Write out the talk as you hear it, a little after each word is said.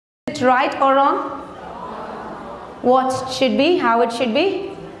it right or wrong? What should be? How it should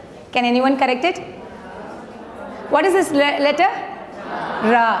be? Can anyone correct it? What is this letter?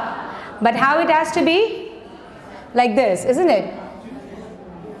 Ra. But how it has to be? Like this, isn't it?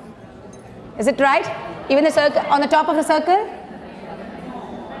 Is it right? Even the circle on the top of the circle?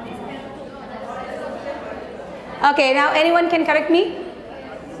 Okay, now anyone can correct me?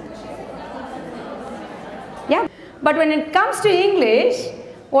 Yeah. But when it comes to English,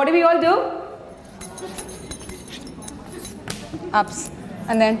 what do we all do? Ups.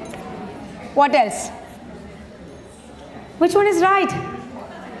 And then what else? Which one is right?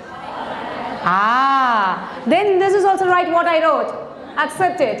 Ah, then this is also right what I wrote.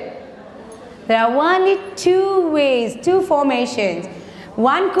 Accept it. There are only two ways, two formations.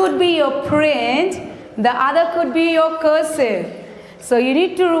 One could be your print, the other could be your cursive. So you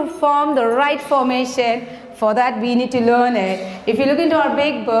need to form the right formation. For that we need to learn it. If you look into our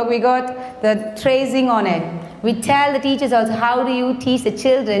big book, we got the tracing on it. We tell the teachers also how do you teach the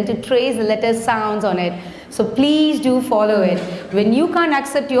children to trace the letter sounds on it. So please do follow it. When you can't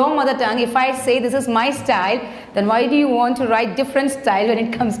accept your mother tongue, if I say this is my style, then why do you want to write different style when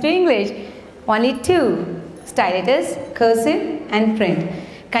it comes to English? Only two style, it is cursive and print.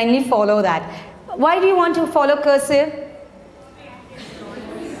 Kindly follow that. Why do you want to follow cursive?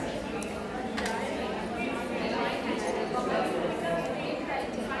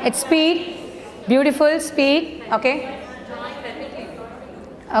 It's speed, beautiful speed, okay.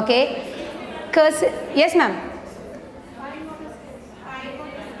 Okay, cursive, yes ma'am.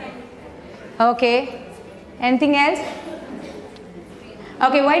 Okay, anything else?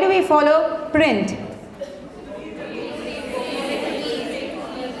 Okay, why do we follow print?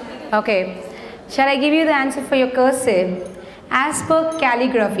 Okay, shall I give you the answer for your cursive? As per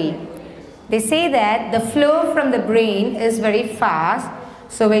calligraphy, they say that the flow from the brain is very fast.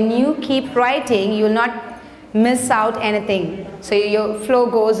 So when you keep writing, you will not miss out anything. So your flow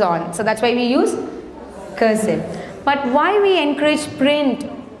goes on. So that's why we use cursive. But why we encourage print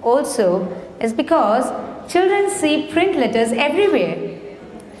also is because children see print letters everywhere.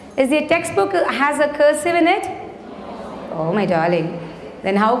 Is their textbook has a cursive in it? Oh my darling.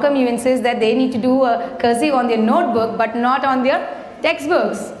 Then how come you insist that they need to do a cursive on their notebook but not on their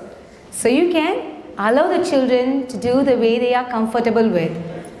textbooks? So you can allow the children to do the way they are comfortable with.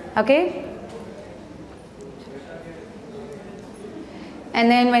 Okay? And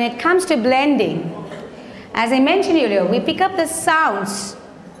then when it comes to blending, as I mentioned earlier, we pick up the sounds.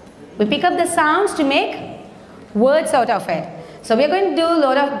 We pick up the sounds to make words out of it. So we are going to do a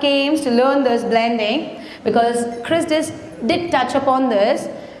lot of games to learn this blending because Chris did touch upon this.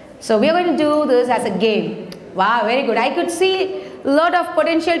 So we are going to do this as a game. Wow, very good. I could see a lot of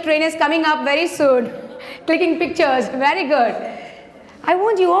potential trainers coming up very soon, clicking pictures. Very good. I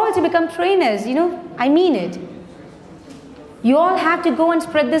want you all to become trainers, you know, I mean it. You all have to go and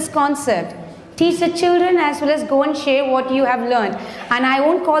spread this concept. Teach the children as well as go and share what you have learned. And I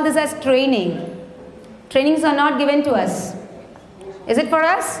won't call this as training. Trainings are not given to us. Is it for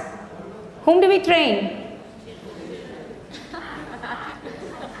us? Whom do we train?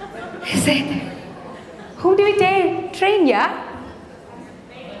 Is it? Whom do we train, yeah?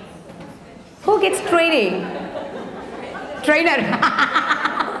 Who gets training? Trainer.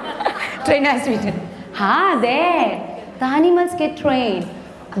 Trainer has to be trained. There. The animals get trained.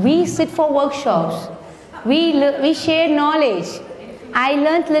 We sit for workshops. We share knowledge. I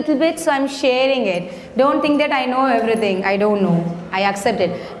learnt little bit, so I'm sharing it. Don't think that I know everything. I don't know. I accept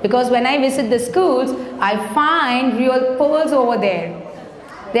it. Because when I visit the schools, I find real pearls over there.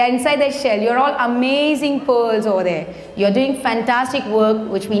 They are inside the shell. You're all amazing pearls over there. You're doing fantastic work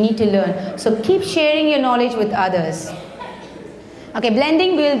which we need to learn. So keep sharing your knowledge with others. Okay,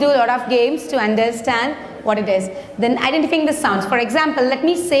 blending, we'll do a lot of games to understand what it is. Then identifying the sounds. For example, let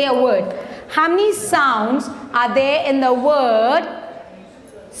me say a word. How many sounds are there in the word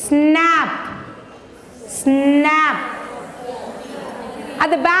snap? Snap. At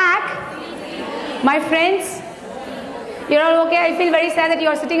the back, my friends, you're all okay? I feel very sad that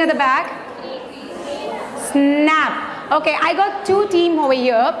you're sitting at the back. Snap. Okay, I got two teams over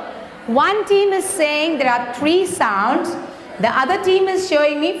here. One team is saying there are 3 sounds. The other team is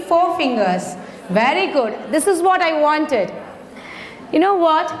showing me 4 fingers. Very good. This is what I wanted. You know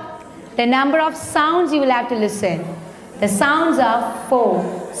what? The number of sounds you will have to listen. The sounds are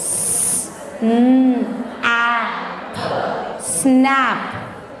 4. S, n, a, p,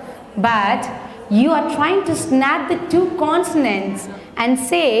 snap. But you are trying to snap the 2 consonants and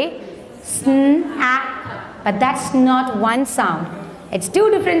say sn, a, but that's not one sound. It's 2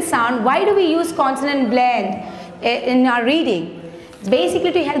 different sounds. Why do we use consonant blend in our reading?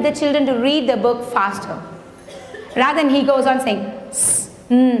 Basically to help the children to read the book faster. Rather than he goes on saying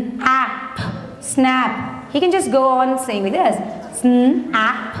snap, snap. He can just go on saying like this.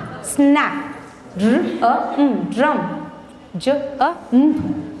 Snap, snap. Drum. Jump.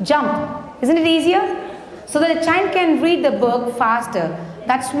 Isn't it easier? So that the child can read the book faster.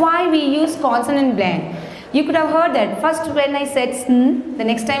 That's why we use consonant blend. You could have heard that. First when I said sn, the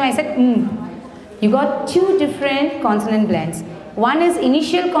next time I said You got two different consonant blends. One is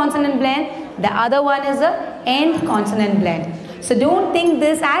initial consonant blend, the other one is a end consonant blend. So don't think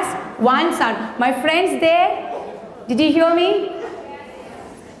this as one sound. My friends there, did you hear me?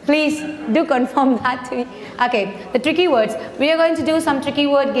 Please do confirm that to me. Okay, the tricky words. We are going to do some tricky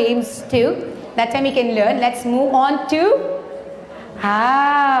word games too. That time we can learn. Let's move on to...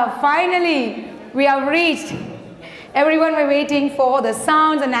 finally, we have reached. Everyone were waiting for the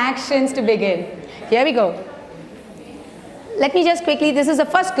sounds and actions to begin. Here we go. Let me just quickly, this is the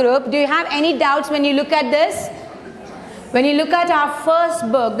first group. Do you have any doubts when you look at this? When you look at our first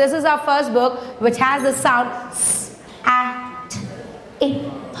book, this is our first book which has the sound s, a, t, I.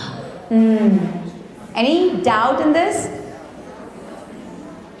 Any doubt in this?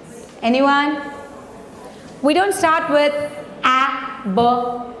 Anyone? We don't start with a, b,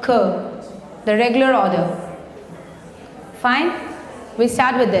 k, the regular order. Fine? We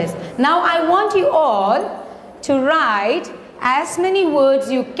start with this. Now I want you all to write as many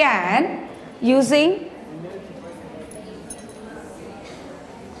words you can using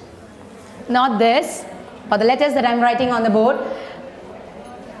not this, but the letters that I'm writing on the board.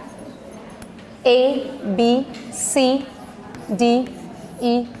 A, B, C, D,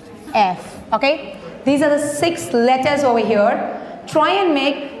 E, F. Okay? These are the 6 letters over here. Try and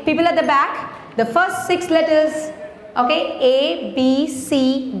make, people at the back, the first 6 letters, okay? A, B,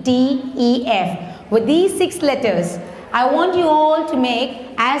 C, D, E, F. With these 6 letters, I want you all to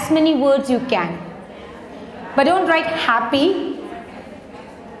make as many words you can. But don't write happy.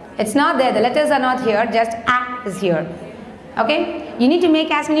 It's not there. The letters are not here. Just A is here. Okay? You need to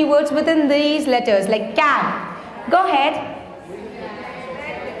make as many words within these letters, like cab. Go ahead.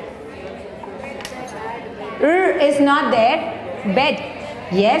 R is not there. Bed.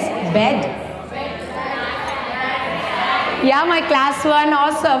 Yes, bed. Yeah, my class 1,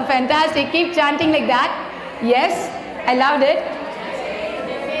 awesome, fantastic. Keep chanting like that. Yes, I loved it.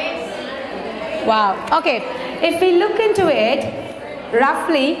 Wow. Okay, if we look into it,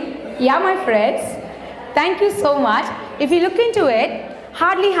 roughly, yeah, my friends, thank you so much. If you look into it,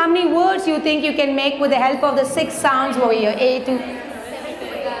 hardly how many words you think you can make with the help of the 6 sounds over here? A to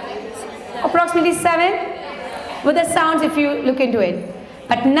approximately 7 with the sounds if you look into it.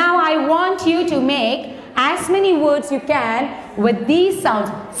 But now I want you to make as many words you can with these sounds.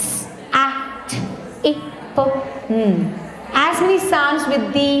 S, a, t, I, p, As many sounds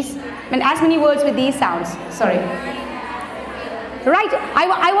with these, and as many words with these sounds. Sorry. Right.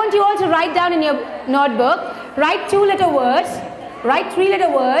 I want you all to write down in your notebook. Write 2-letter words. Write 3-letter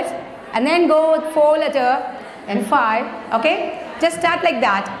words, and then go with 4-letter and 5. Okay. Just start like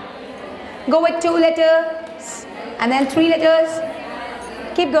that. Go with 2 letters, and then 3 letters.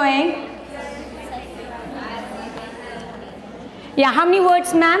 Keep going. Yeah, how many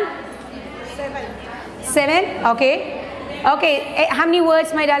words, ma'am? 7. 7? Okay. Okay, how many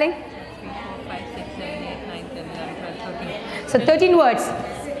words, my darling? 5, 6, 7, 8, 9, 10, 11, 12, 13. So 13 words.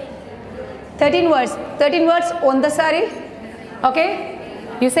 13 words. 13 words on the sari. Okay?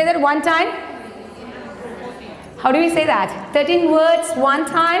 You say that one time. How do we say that? 13 words one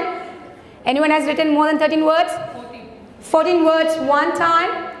time. Anyone has written more than 13 words? 14 words one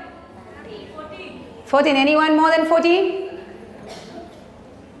time. 14. Anyone more than 14?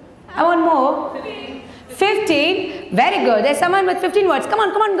 I want more. 15. Very good. There's someone with 15 words. Come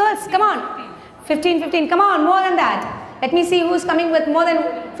on, girls. Come on. 15. Come on, more than that. Let me see who's coming with more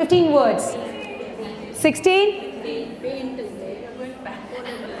than 15 words. 16?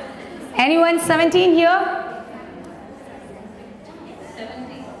 Anyone 17 here?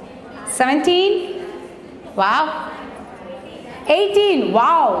 17? Wow. 18.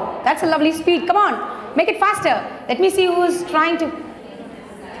 Wow. That's a lovely speed. Come on. Make it faster. Let me see who's trying to.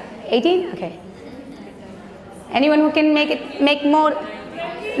 18? Okay. Anyone who can make more?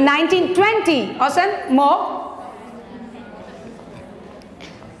 19, 20. Awesome. More.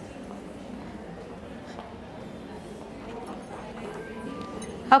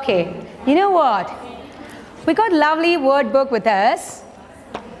 Okay. You know what? We got lovely word book with us,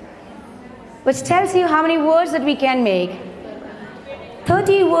 which tells you how many words that we can make.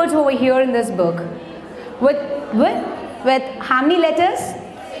 30 words over here in this book. With how many letters?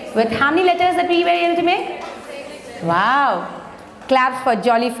 With how many letters that we were able to make? Wow. Claps for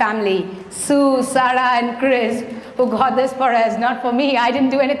Jolly family, Sue, Sarah and Chris, who got this for us, not for me. I didn't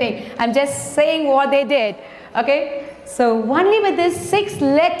do anything. I'm just saying what they did. Okay, so only with these 6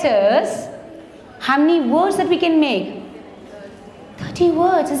 letters, how many words that we can make? 30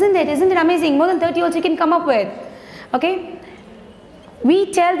 words, isn't it? Isn't it amazing? More than 30 words you can come up with. Okay,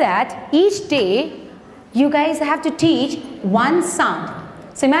 we tell that each day you guys have to teach 1 sound.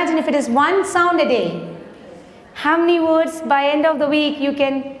 So imagine if it is 1 sound a day. How many words by end of the week you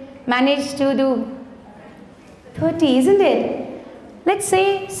can manage to do? 30, isn't it? Let's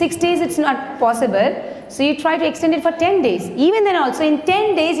say 6 days it's not possible. So you try to extend it for 10 days. Even then also in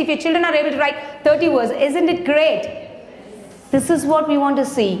 10 days if your children are able to write 30 words, isn't it great? This is what we want to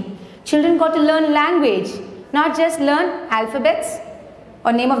see. Children got to learn language, not just learn alphabets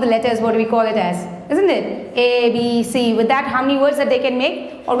or name of the letters, what do we call it as? Isn't it? A, B, C. With that, how many words that they can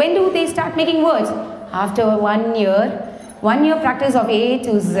make? Or when do they start making words? After 1 year. 1 year practice of A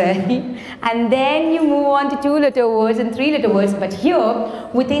to Z. And then you move on to 2-letter words and 3-letter words. But here,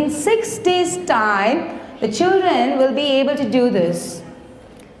 within 6 days' time, the children will be able to do this.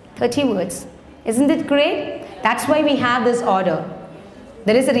 30 words. Isn't it great? That's why we have this order.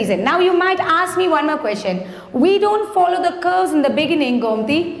 There is a reason. Now you might ask me one more question. We don't follow the curves in the beginning,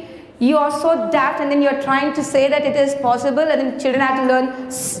 Gomathi. You are so daft and then you are trying to say that it is possible and then children have to learn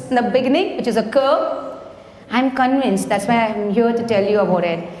in the beginning, which is a curve. I'm convinced. That's why I'm here to tell you about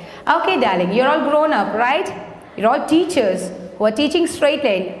it. Okay, darling, you're all grown up, right? You're all teachers who are teaching straight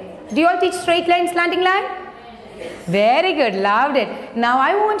line. Do you all teach straight line, slanting line? Very good, loved it. Now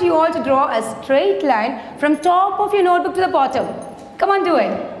I want you all to draw a straight line from top of your notebook to the bottom. Come on, do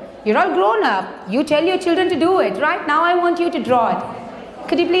it. You're all grown up. You tell your children to do it, right? Now I want you to draw it.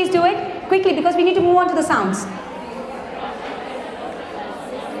 Could you please do it? Quickly, because we need to move on to the sounds.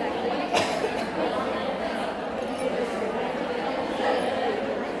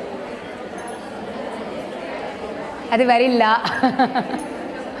 At the very la.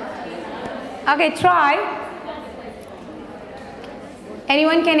 Okay, try.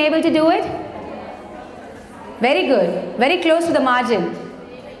 Anyone can able to do it? Very good. Very close to the margin.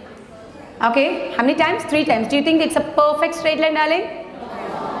 Okay, how many times? 3 times. Do you think it's a perfect straight line, darling?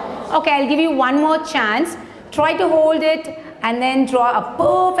 Okay, I'll give you one more chance. Try to hold it and then draw a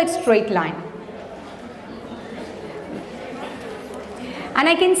perfect straight line. And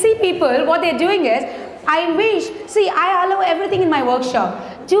I can see people, what they're doing is, I wish, see, I allow everything in my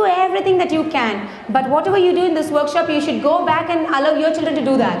workshop. Do everything that you can. But whatever you do in this workshop, you should go back and allow your children to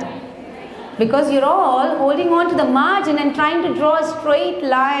do that. Because you're all holding on to the margin and trying to draw a straight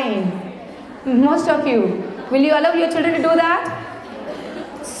line. Most of you. Will you allow your children to do that?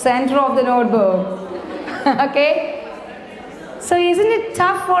 Center of the notebook. Okay? So isn't it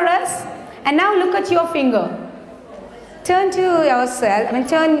tough for us? And now look at your finger. Turn to yourself,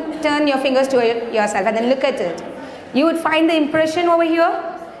 turn your fingers to yourself and then look at it. You would find the impression over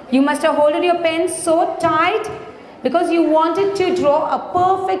here. You must have holded your pen so tight because you wanted to draw a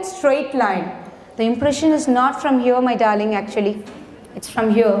perfect straight line. The impression is not from here, my darling, actually. It's from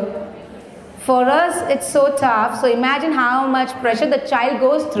here. For us, it's so tough. So imagine how much pressure the child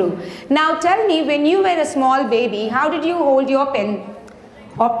goes through. Now tell me, when you were a small baby, how did you hold your pen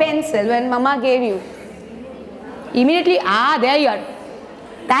or pencil when mama gave you? Immediately, there you are.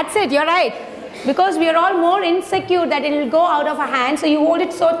 That's it, you're right. Because we are all more insecure that it will go out of our hands. So you hold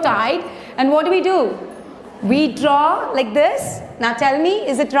it so tight. And what do? We draw like this. Now tell me,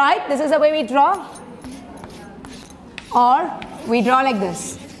 is it right? This is the way we draw. Or we draw like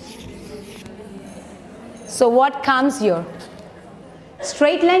this. So what comes here?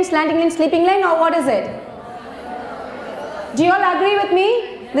 Straight line, slanting line, sleeping line, or what is it? Do you all agree with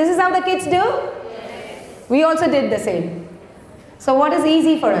me? This is how the kids do? We also did the same. So what is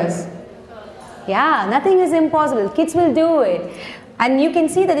easy for us? Yeah, nothing is impossible. Kids will do it. And you can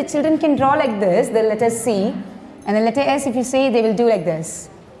see that the children can draw like this, the letter C, and the letter S, if you say, they will do like this.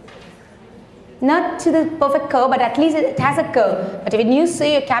 Not to the perfect curve, but at least it has a curve. But when you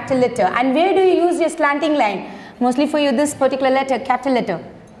say a capital letter, and where do you use your slanting line? Mostly for you, this particular letter, capital letter.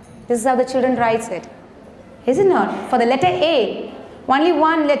 This is how the children writes it. Is it not? For the letter A, only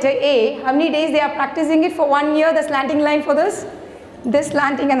one letter A, how many days they are practicing it for 1 year, the slanting line for this? This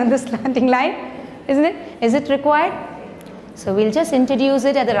slanting and then this slanting line, isn't it? Is it required? So we'll just introduce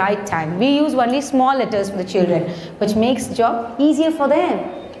it at the right time. We use only small letters for the children, which makes the job easier for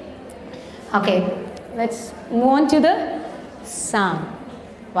them. Okay, let's move on to the sound.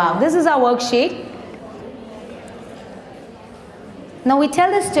 Wow, this is our worksheet. Now we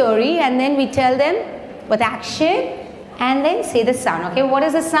tell the story and then we tell them with action and then say the sound. Okay, what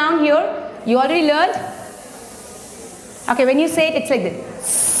is the sound here? You already learned? Okay, when you say it, it's like this.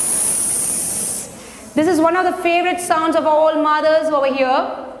 This is one of the favorite sounds of all mothers over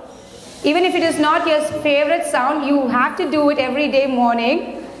here. Even if it is not your favorite sound, you have to do it every day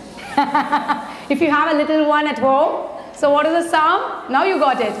morning. If you have a little one at home. So what is the sound? Now you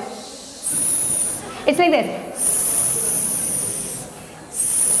got it. It's like this.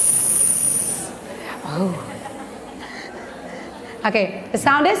 Oh. Okay, the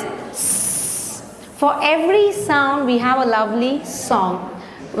sound is. For every sound we have a lovely song,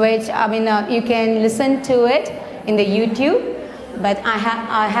 which you can listen to it in the YouTube, but I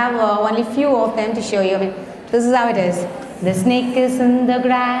have only few of them to show you. This is how it is. The snake is in the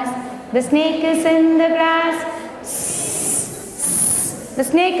grass, the snake is in the grass, the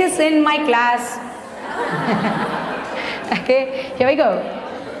snake is in my class. Okay, here we go.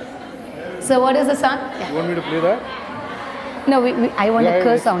 So what is the sound? Yeah. You want me to play that? No, I want a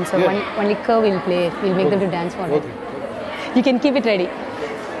kerr sound, so only kerr will play it. We'll make them to dance for it. You can keep it ready.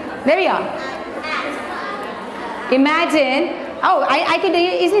 There we are. Imagine, I could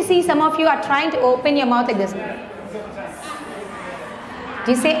easily see some of you are trying to open your mouth like this.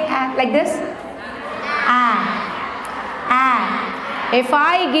 Do you say like this? If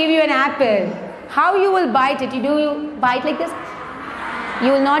I give you an apple, how you will bite it? You bite like this?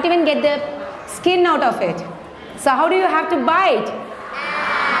 You will not even get the skin out of it. So how do you have to bite?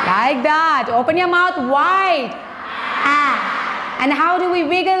 Like that. Open your mouth wide. And how do we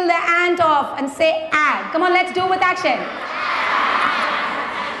wiggle the ant off and say Come on, let's do it with action.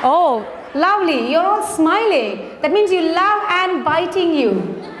 Oh, lovely. You're all smiling. That means you love ant biting you.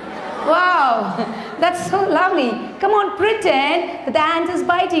 Wow, that's so lovely. Come on, pretend that the ant is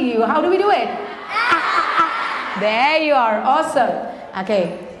biting you. How do we do it? There you are. Awesome.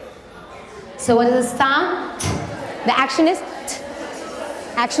 Okay. So what is the sound? The action is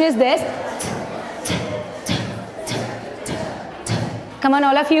this. Come on,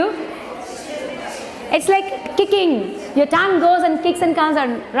 all of you. It's like kicking. Your tongue goes and kicks and comes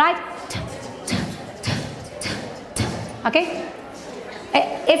on, right? Okay?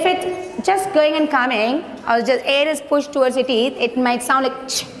 If it just going and coming, or just air is pushed towards your teeth, it might sound like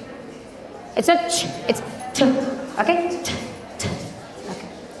ch. It's not ch, it's ch. Okay? Okay.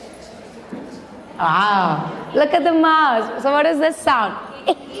 Wow. Look at the mouse. So what is this sound?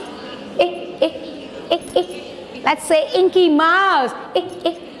 Let's say inky mouse.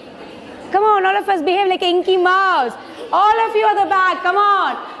 Come on, all of us behave like inky mouse. All of you at the back, come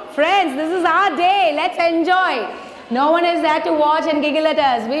on. Friends, this is our day. Let's enjoy. No one is there to watch and giggle at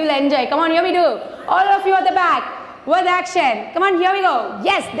us. We will enjoy. Come on, here we do. All of you at the back with action. Come on, here we go.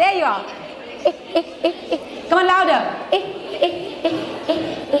 Yes, there you are. Come on, louder.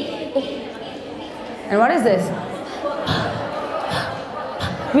 And what is this?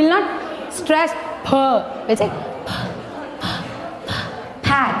 We'll not stress purr. We'll say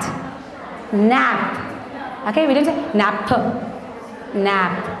pat, nap. Okay, we don't say nap,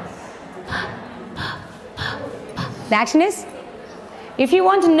 nap. The action is, if you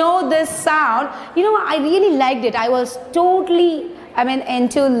want to know this sound, you know, I really liked it. I was totally,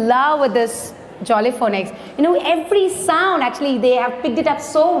 into love with this Jolly Phonics. You know, every sound, actually, they have picked it up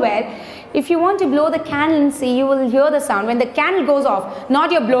so well. If you want to blow the candle and see, you will hear the sound. When the candle goes off,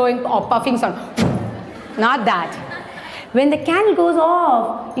 not your blowing or puffing sound. Not that. When the candle goes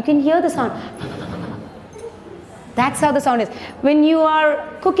off, you can hear the sound. That's how the sound is. When you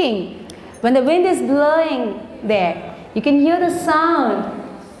are cooking, when the wind is blowing there, you can hear the sound,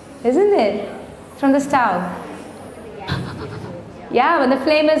 isn't it? From the stove. Yeah, when the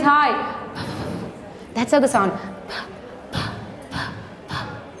flame is high. That's how the sound.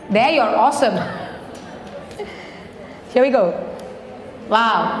 There, you're awesome. Here we go.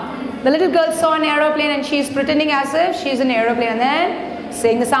 Wow. The little girl saw an aeroplane and she's pretending as if she's an aeroplane, and then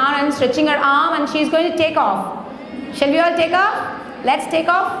saying the sound and stretching her arm, and she's going to take off. Shall we all take off? Let's take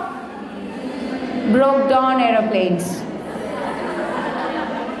off. Broke down aeroplanes.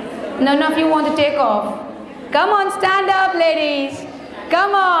 None of you want to take off. Come on, stand up, ladies.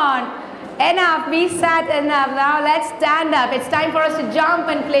 Come on. Enough, we sat enough. Now let's stand up. It's time for us to jump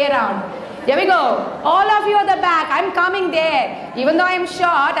and play around. Here we go. All of you at the back, I'm coming there. Even though I'm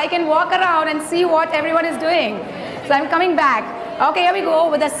short, I can walk around and see what everyone is doing. So I'm coming back. Okay, here we go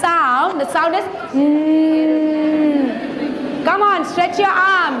with the sound. The sound is Come on, stretch your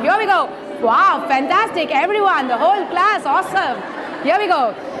arm. Here we go. Wow, fantastic. Everyone, the whole class, awesome. Here we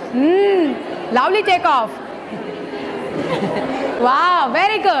go. Lovely takeoff. Wow,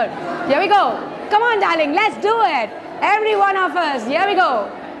 very good. Here we go. Come on, darling, let's do it. Every one of us. Here we go.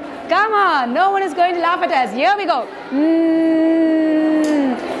 Come on, no one is going to laugh at us. Here we go.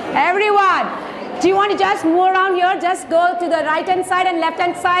 Everyone, Do you want to just move around here? Just go to the right hand side and left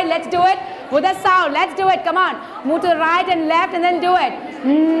hand side. Let's do it with a sound. Let's do it. Come on. Move to the right and left and then do it.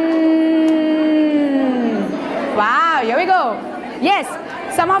 Wow, here we go. Yes.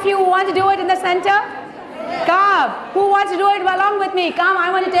 Some of you who want to do it in the center? Come. Who wants to do it along with me? Come,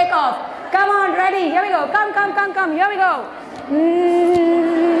 I want to take off. Come on, ready. Here we go. Come, come, come, come. Here we go.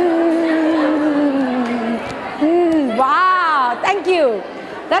 Wow, thank you.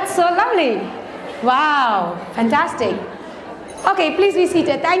 That's so lovely. Wow, fantastic. Okay, please be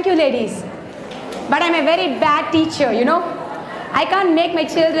seated. Thank you, ladies. But I'm a very bad teacher, you know. I can't make my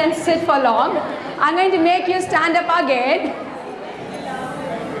children sit for long. I'm going to make you stand up again.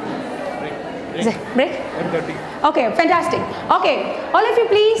 Break? Okay, fantastic. Okay, all of you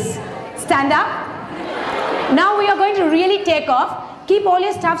please stand up. Now we are going to really take off. Keep all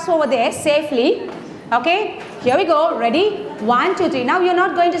your stuffs over there safely. Okay, here we go. Ready? 1, 2, 3. Now you're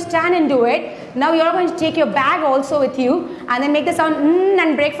not going to stand and do it. Now you're going to take your bag also with you and then make the sound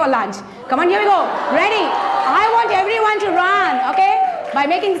and break for lunch. Come on, here we go. Ready? I want everyone to run, okay? By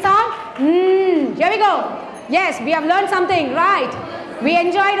making the sound. Here we go. Yes, we have learned something, right? We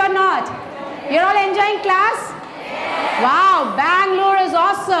enjoyed or not? You're all enjoying class? Wow, Bangalore is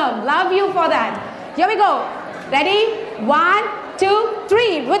awesome. Love you for that. Here we go. Ready? 1, 2,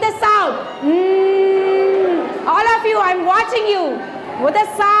 3 with the sound. All of you, I'm watching you with the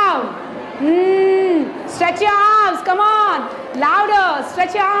sound. Stretch your arms, come on. Louder,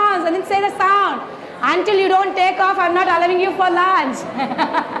 stretch your arms and then say the sound. Until you don't take off, I'm not allowing you for lunch.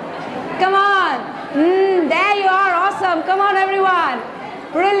 Come on. There you are, awesome. Come on, everyone.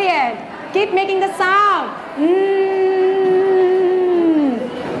 Brilliant. Keep making the sound.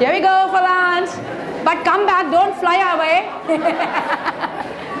 Here we go for lunch. But come back, don't fly away.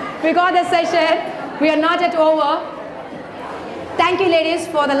 We got the session. We are not yet over. Thank you, ladies,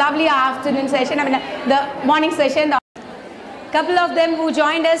 for the lovely afternoon session. I mean, the morning session. A couple of them who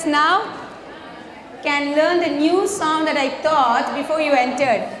joined us now can learn the new sound that I taught before you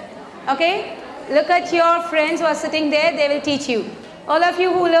entered. Okay? Look at your friends who are sitting there. They will teach you. All of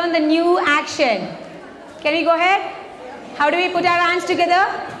you who learn the new action. Can we go ahead? How do we put our hands together?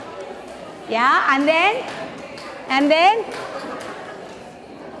 Yeah, and then,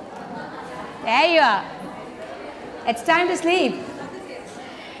 there you are. It's time to sleep.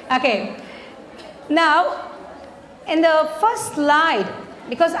 Okay. Now, in the first slide,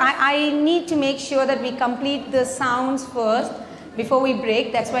 because I need to make sure that we complete the sounds first before we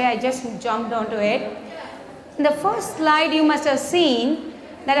break. That's why I just jumped onto it. In the first slide, you must have seen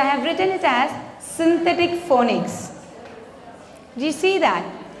that I have written it as synthetic phonics. Do you see that?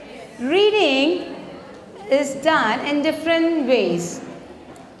 Reading is done in different ways.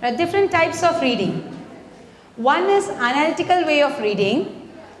 There are different types of reading. One is analytical way of reading.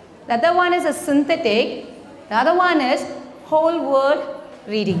 The other one is a synthetic. The other one is whole word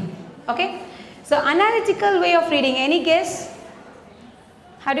reading. Okay? So analytical way of reading. Any guess?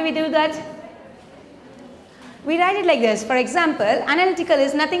 How do we do that? We write it like this. For example, analytical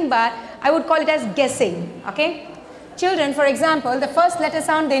is nothing but, I would call it as guessing. Okay? Children, for example, the first letter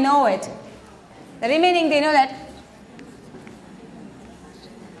sound, they know it. The remaining, they know that.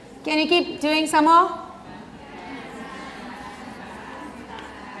 Can you keep doing some more?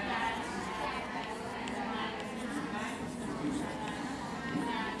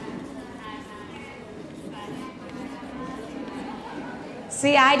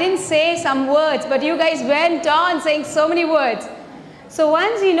 See, I didn't say some words, but you guys went on saying so many words. So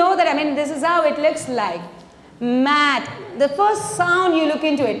once you know that, I mean, this is how it looks like. Mat. The first sound you look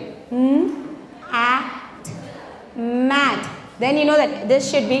into it. At. Mat. Then you know that this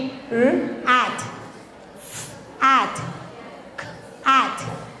should be at. At. At.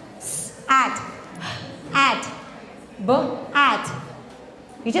 At. At. At.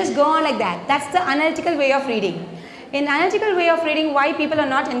 You just go on like that. That's the analytical way of reading. In analytical way of reading, why people are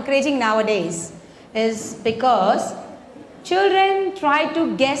not encouraging nowadays is because children try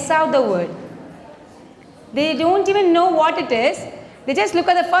to guess out the word. They don't even know what it is. They just look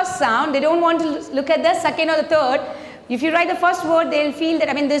at the first sound. They don't want to look at the second or the third. If you write the first word, they'll feel that,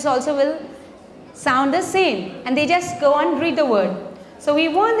 I mean, this also will sound the same. And they just go and read the word. So we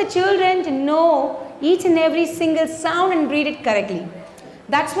want the children to know each and every single sound and read it correctly.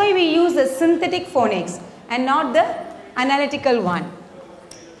 That's why we use the synthetic phonics and not the analytical one.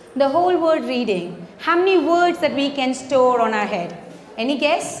 The whole word reading. How many words that we can store on our head? Any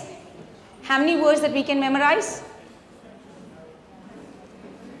guess? How many words that we can memorize?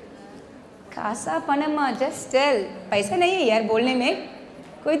 Kasa Panama, just tell. पैसा नहीं है यार बोलने में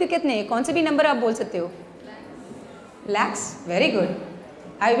कोई दिक्कत नहीं है कौन से भी नंबर आप बोल सकते हो Lakhs? Very good.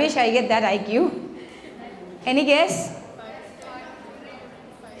 I wish I get that IQ. Any guess?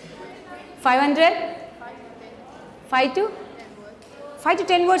 500? 5 to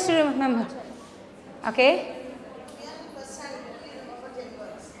 10 words to remember. Okay.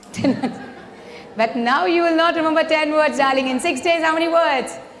 10 words. But now you will not remember 10 words, darling. In 6 days, how many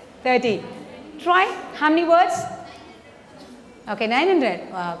words? 30. Try. How many words? Okay,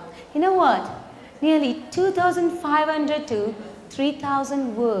 900. Wow. You know what? Nearly 2,500 to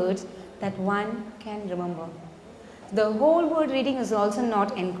 3,000 words that one can remember. The whole word reading is also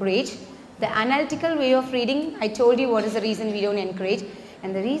not encouraged. The analytical way of reading, I told you what is the reason we don't encourage.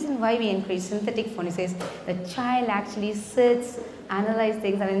 And the reason why we encourage synthetic phonics is the child actually sits, analyzes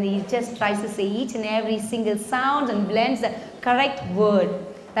things, and then he just tries to say each and every single sound and blends the correct word.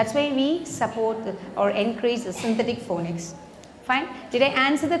 That's why we support or encourage the synthetic phonics. Fine. Did I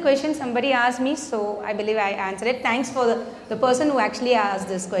answer the question? Somebody asked me, so I believe I answered it. Thanks for the person who actually asked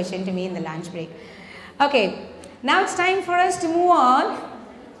this question to me in the lunch break. Okay. Now it's time for us to move on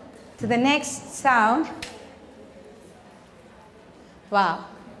to the next sound. Wow.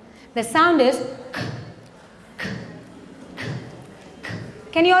 The sound is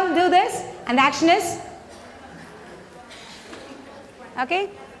Can you all do this? And the action is? Okay.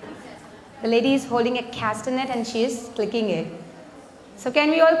 The lady is holding a castanet and she is clicking it. So can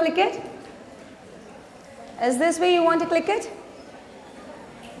we all click it? Is this way you want to click it?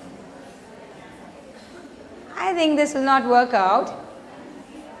 I think this will not work out.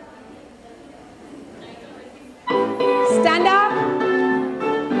 Stand up.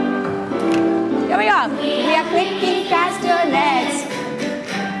 Here we go. We are clicking castanets.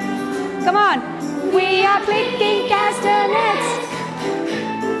 Come on. We are clicking castanets.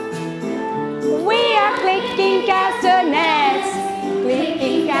 We are clicking castanets.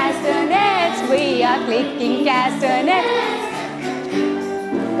 Clicking castanets. We are clicking castanets.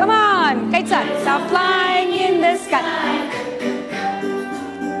 Come on. Kites are flying in the sky.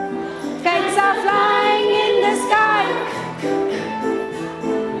 Kites are flying in the sky.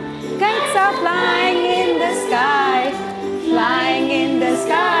 Kites are flying in the sky. Flying in the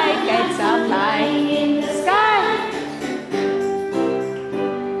sky. Kites are flying in the sky.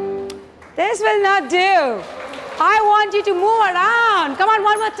 This will not do. I want you to move around. Come on,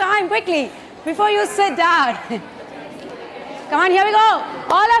 one more time, quickly, before you sit down. Come on, here we go.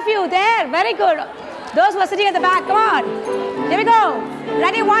 All of you there, very good. Those who are sitting at the back, come on. Here we go.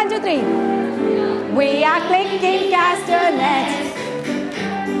 Ready, 1, 2, 3. We are clicking castanets.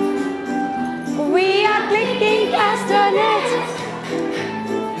 We are clicking castanets.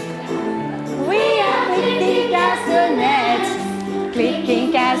 We are clicking castanets.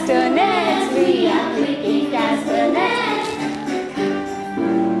 Clicking castanets. We are clicking castanets.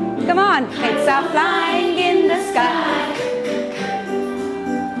 Come on. Kites are flying in the sky.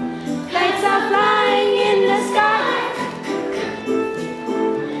 Kites are flying in the sky.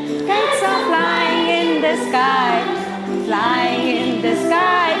 Kites are flying in the sky. Flying in the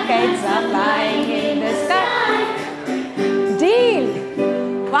sky. Kites are flying in the sky. Deal.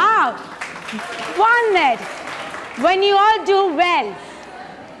 Wow. 1 minute. When you all do well,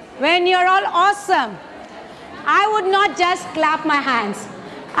 when you're all awesome, I would not just clap my hands.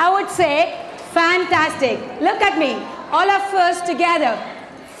 I would say, fantastic. Look at me. All of us together.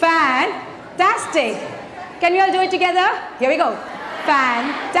 Fantastic. Can we all do it together? Here we go.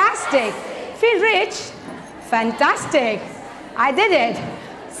 Fantastic. Feel rich? Fantastic. I did it.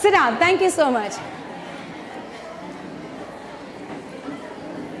 Sit down. Thank you so much.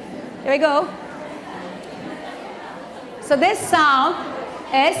 Here we go. So this sound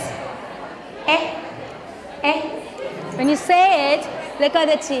is eh, eh. When you say it, look at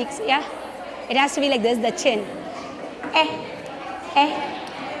the cheeks, yeah? It has to be like this, the chin. Eh, eh,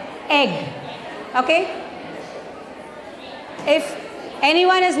 egg. Okay? If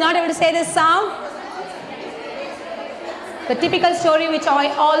anyone is not able to say this sound, the typical story which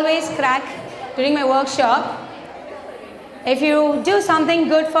I always crack during my workshop, if you do something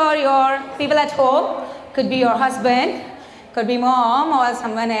good for your people at home, could be your husband, could be mom or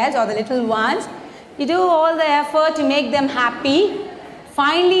someone else or the little ones, you do all the effort to make them happy.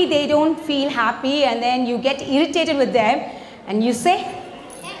 Finally, they don't feel happy and then you get irritated with them and you say,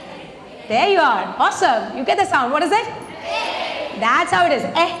 there you are, awesome. You get the sound, what is it? That's how it is,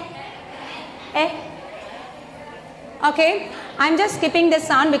 eh, eh. Okay, I'm just skipping this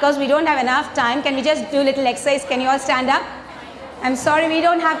sound because we don't have enough time. Can we just do a little exercise? Can you all stand up? I'm sorry, we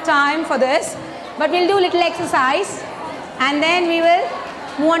don't have time for this, but we'll do a little exercise and then we will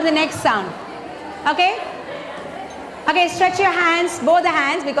move on to the next sound. Okay? Okay, stretch your hands, both the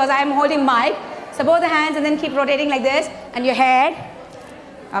hands, because I'm holding mic. So both the hands and then keep rotating like this and your head.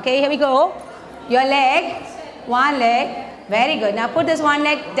 Okay, here we go. Your leg, one leg. Very good. Now put this one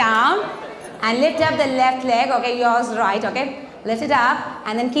leg down and lift up the left leg. Okay, yours right. Okay, lift it up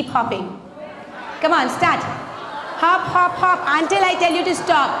and then keep hopping. Come on, start. Hop, hop, hop until I tell you to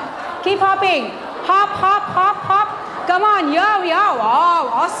stop. Keep hopping. Hop, hop, hop, hop. Come on, yeah, yeah. Wow,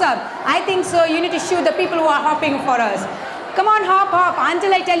 awesome. I think so. You need to shoot the people who are hopping for us. Come on, hop, hop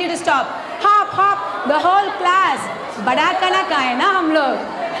until I tell you to stop. Hop, hop. The whole class. बड़ा खाना खाए ना हम लोग.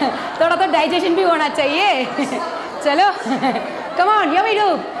 थोड़ा तो digestion भी होना चाहिए. चलो. Come on, here we do.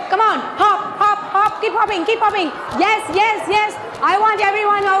 Come on, hop, hop, hop. Keep hopping, keep hopping. Yes, yes, yes. I want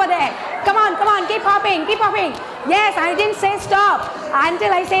everyone over there. Come on, keep hopping, keep hopping. Yes, I didn't say stop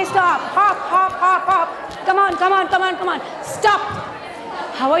until I say stop. Hop, hop, hop, hop. Come on, come on, come on, come on. Stop.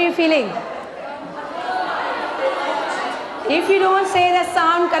 How are you feeling? If you don't say the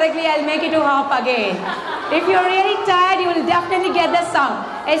sound correctly, I'll make you to hop again. If you're really tired, you will definitely get the sound.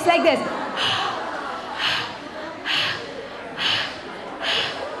 It's like this.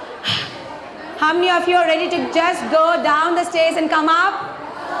 How many of you are ready to just go down the stairs and come up?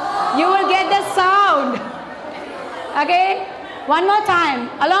 You will get the sound. Okay? One more time,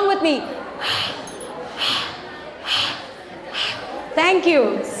 along with me. Thank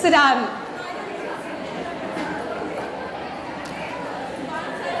you. Sit down.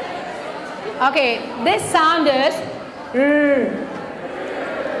 Okay, this sound is rrr.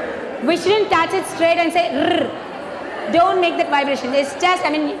 We shouldn't touch it straight and say rrr. Don't make that vibration. It's just,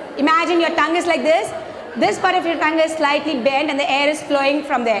 imagine your tongue is like this. This part of your tongue is slightly bent and the air is flowing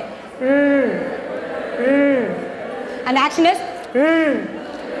from there. Rrr. Rrr. And the action is rrr.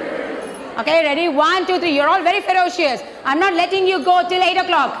 Okay, ready? 1, 2, 3. You're all very ferocious. I'm not letting you go till 8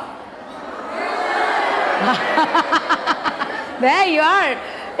 o'clock. There you are.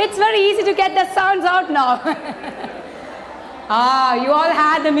 It's very easy to get the sounds out now. You all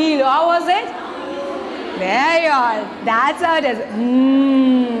had the meal. How was it? There you are. That's how it is.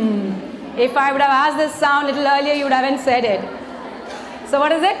 If I would have asked this sound a little earlier, you would haven't said it. So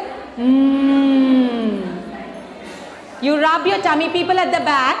what is it? You rub your tummy. People at the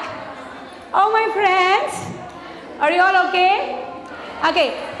back. Oh, my friends. Are you all okay?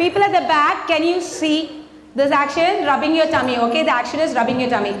 Okay. People at the back, can you see this action? Rubbing your tummy. Okay, the action is rubbing your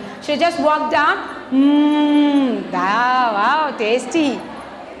tummy. Should just walk down. Wow, wow, tasty.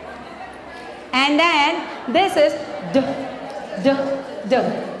 And then this is d, d, d.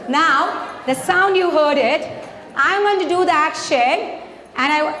 Now, the sound you heard it. I'm going to do the action.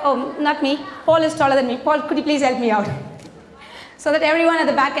 And not me. Paul is taller than me. Paul, could you please help me out? So that everyone at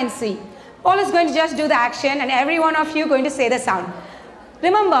the back can see. Paul is going to just do the action and every one of you going to say the sound.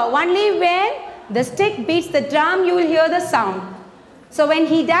 Remember, only when the stick beats the drum, you will hear the sound. So when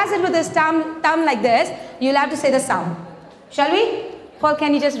he does it with his thumb like this, you'll have to say the sound. Shall we? Paul,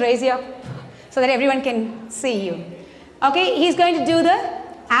 can you just raise your so that everyone can see you? Okay, he's going to do the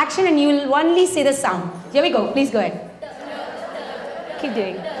action and you'll only say the sound. Here we go. Please go ahead. Keep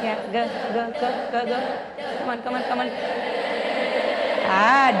doing. Yeah, go. Come on, come on, come on.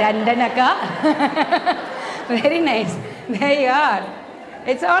 Dandanaka. Very nice. There you are.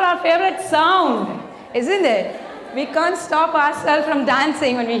 It's all our favorite sound, isn't it? We can't stop ourselves from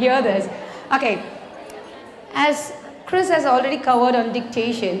dancing when we hear this. Okay. As Chris has already covered on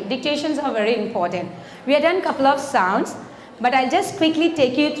dictation, dictations are very important. We have done a couple of sounds, but I'll just quickly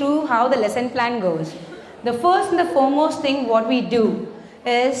take you through how the lesson plan goes. The first and the foremost thing what we do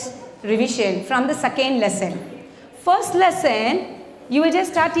is revision from the second lesson. First lesson, you will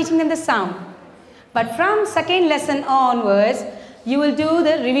just start teaching them the sound. But from second lesson onwards, you will do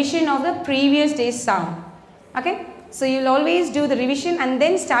the revision of the previous day's sound. Okay? So you'll always do the revision and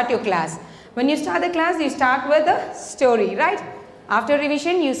then start your class. When you start the class, you start with the story, right? After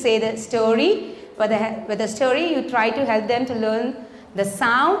revision, you say the story. With the story, you try to help them to learn the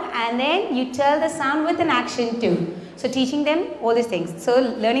sound and then you tell the sound with an action too. So teaching them all these things. So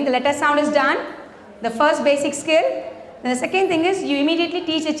learning the letter sound is done. The first basic skill. Then the second thing is you immediately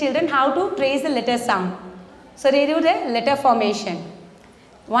teach the children how to trace the letter sound. So they do the letter formation.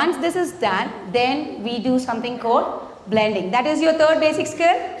 Once this is done, then we do something called blending. That is your third basic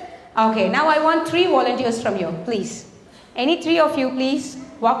skill. Okay, now I want 3 volunteers from you, please. Any 3 of you, please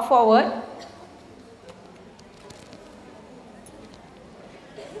walk forward.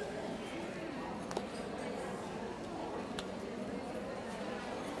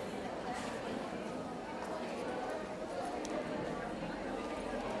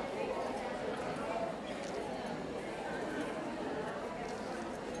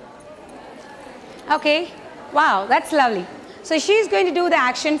 Okay, wow, that's lovely. So she's going to do the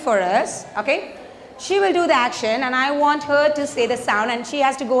action for us, okay? She will do the action and I want her to say the sound and she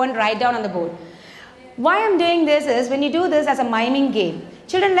has to go and write down on the board. Why I'm doing this is when you do this as a miming game.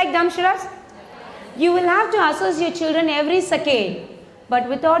 Children like dumb shiras? You will have to associate children every second, but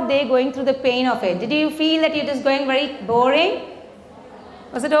without they going through the pain of it. Did you feel that you're just going very boring?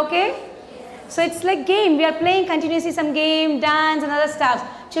 Was it okay? So it's like game. We are playing continuously some game, dance and other stuff.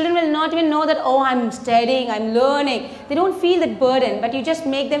 Children will not even know that, oh, I'm studying, I'm learning. They don't feel that burden, but you just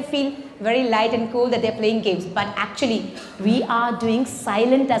make them feel very light and cool that they're playing games. But actually, we are doing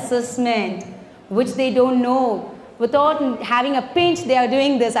silent assessment, which they don't know. Without having a pinch, they are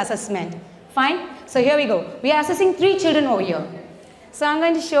doing this assessment. Fine? So here we go. We are assessing 3 children over here. So I'm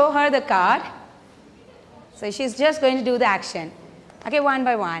going to show her the card. So she's just going to do the action. Okay, one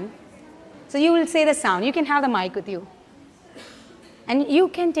by one. So you will say the sound. You can have the mic with you. And you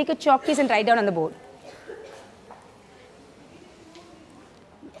can take a chalk piece and write down on the board.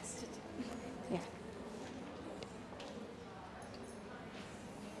 Yes. Yeah.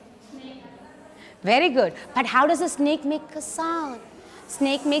 Very good. But how does a snake make a sound?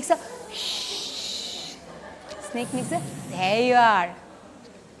 Snake makes a shh. Snake makes a, there you are.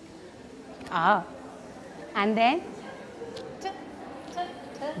 Ah. And then,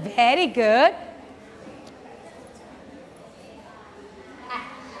 very good.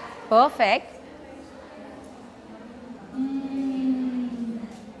 Perfect.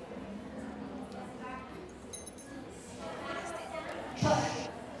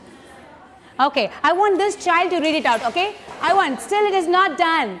 Okay, I want this child to read it out, okay? Still it is not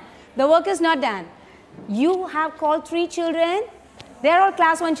done. The work is not done. You have called 3 children. They are all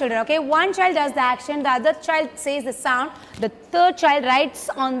class 1 children, okay? One child does the action, the other child says the sound, the third child writes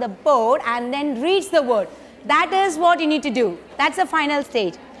on the board and then reads the word. That is what you need to do. That's the final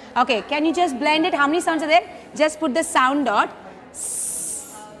stage. Okay, can you just blend it? How many sounds are there? Just put the sound dot.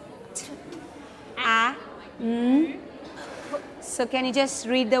 So can you just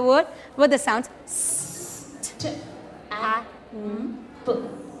read the word with the sounds?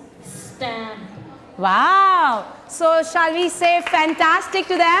 Stand. Wow! So shall we say fantastic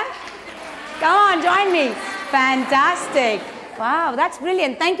to them? Come on, join me. Fantastic. Wow, that's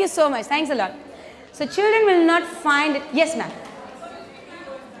brilliant. Thank you so much. Thanks a lot. So children will not find it. Yes, ma'am.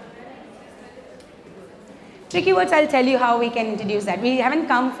 Tricky words, I'll tell you how we can introduce that. We haven't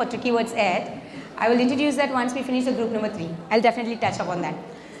come for tricky words yet. I will introduce that once we finish the group number 3. I'll definitely touch upon that.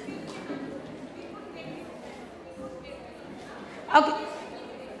 Okay.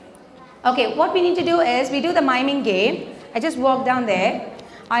 Okay, what we need to do is, we do the miming game. I just walk down there.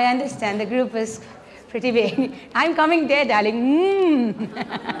 I understand the group is pretty big. I'm coming there, darling.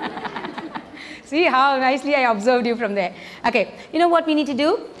 See how nicely I observed you from there. Okay, you know what we need to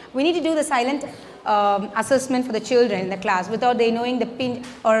do? We need to do the silent assessment for the children in the class without they knowing the pin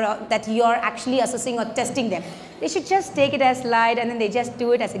or that you are actually assessing or testing them. They should just take it as light and then they just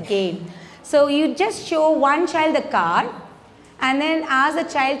do it as a game. So you just show one child the card and then ask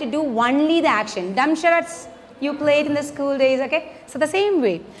the child to do only the action. Dumb charades you played in the school days, okay? So the same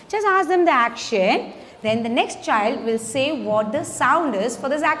way, just ask them the action, then the next child will say what the sound is for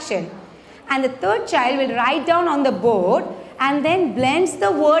this action. And the third child will write down on the board and then blends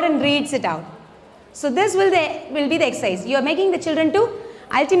the word and reads it out. So this will be the exercise. You are making the children to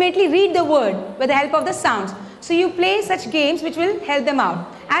ultimately read the word with the help of the sounds. So you play such games which will help them out.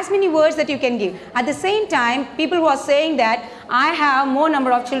 As many words that you can give. At the same time, people who are saying that I have more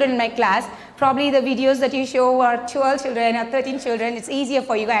number of children in my class, probably the videos that you show are 12 children or 13 children, it's easier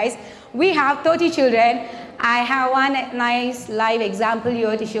for you guys. We have 30 children. I have one nice live example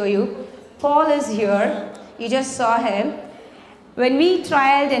here to show you. Paul is here. You just saw him. When we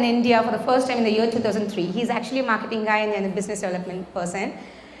trialed in India for the first time in the year 2003, he's actually a marketing guy and a business development person.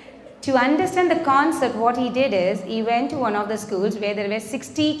 To understand the concept, what he did is, he went to one of the schools where there were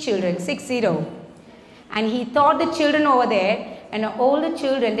 60 children, 60. And he taught the children over there, and all the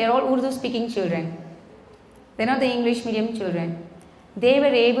children, they're all Urdu speaking children. They're not the English medium children. They were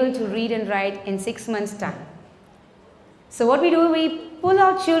able to read and write in 6 months' time. So what we do, we pull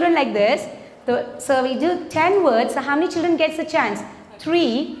out children like this. So we do 10 words. So how many children gets the chance?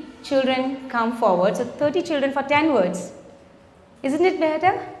 3 children come forward. So 30 children for 10 words. Isn't it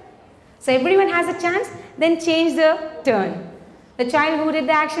better? So everyone has a chance, then change the turn. The child who did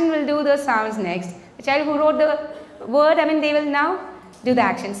the action will do the sounds next. The child who wrote the word, they will now do the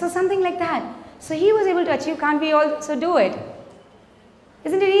action. So something like that. So he was able to achieve, can't we also do it?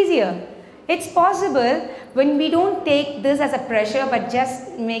 Isn't it easier? It's possible when we don't take this as a pressure but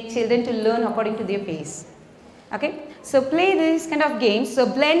just make children to learn according to their pace. Okay? So play these kind of games. So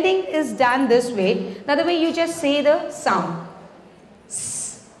blending is done this way. The other way you just say the sound.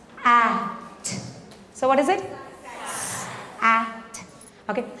 Act. So what is it? Act.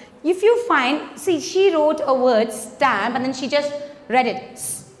 Okay. if you find, see, she wrote a word stamp and then she just read it.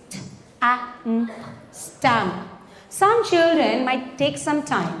 Stamp. Some children might take some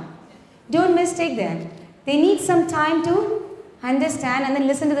time. Don't mistake them. They need some time to understand and then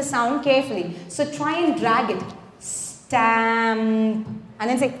listen to the sound carefully. So try and drag it. Stamp. And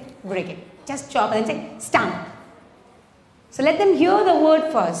then say, break it. Just chop and then say, stamp. So let them hear the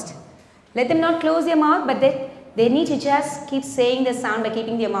word first. Let them not close their mouth, but they need to just keep saying the sound by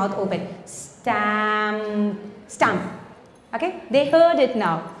keeping their mouth open. Stamp. Stamp. Okay? They heard it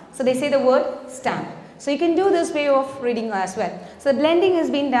now. So they say the word stamp. So you can do this way of reading as well. So the blending has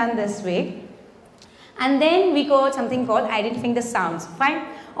been done this way. And then we got something called identifying the sounds. Fine.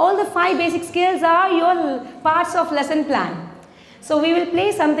 All the 5 basic skills are your parts of lesson plan. So we will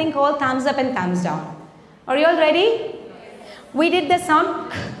play something called thumbs up and thumbs down. Are you all ready? We did the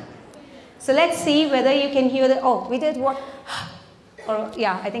sound. So let's see whether you can hear the, oh, we did what? Or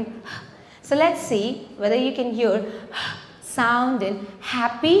yeah, I think. So let's see whether you can hear sound in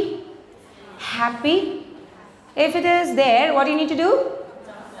happy, happy. If it is there, what do you need to do?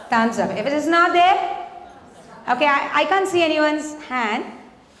 Thumbs up. If it is not there, okay, I can't see anyone's hand.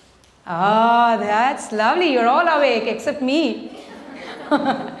 Oh, that's lovely. You're all awake except me.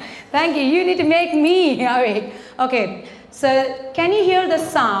 Thank you. You need to make me awake. Okay. So, can you hear the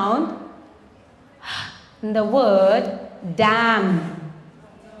sound? The word damn.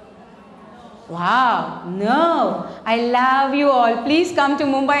 Wow. No. I love you all. Please come to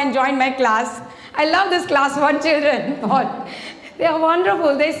Mumbai and join my class. I love this class 1 children. They are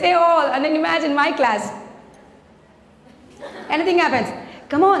wonderful. They say all. And then imagine my class. Anything happens.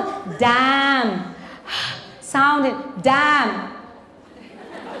 Come on. Damn. Sound it. Damn.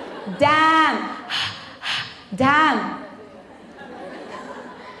 Damn. Damn.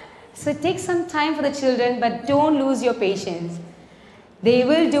 So it takes some time for the children, but don't lose your patience. They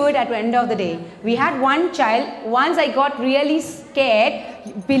will do it at the end of the day. We had one child, once I got really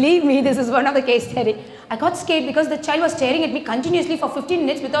scared. Believe me, this is one of the case study. I got scared because the child was staring at me continuously for 15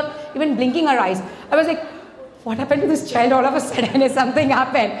 minutes without even blinking her eyes. I was like, what happened to this child all of a sudden? Something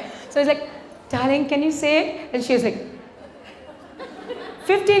happened. So I was like, darling, can you say it? And she was like,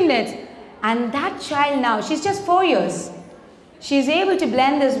 15 minutes. And that child now, she's just 4 years. She's able to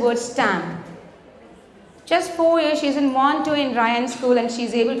blend this word stamp. Just 4 years, she's in 1-2 in Ryan school and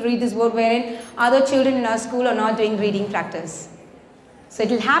she's able to read this word wherein other children in our school are not doing reading practice. So it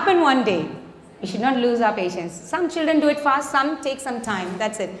will happen one day. We should not lose our patience. Some children do it fast, some take some time.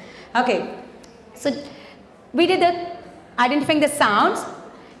 That's it. Okay. So we did the identifying the sounds.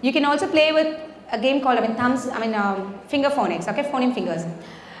 You can also play with a game called finger phonics. Okay, phoneme fingers.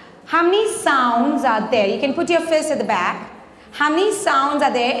 How many sounds are there? You can put your fist at the back. How many sounds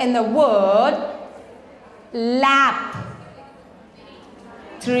are there in the word lap?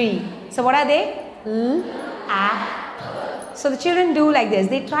 3. So what are they? Lap. So the children do like this.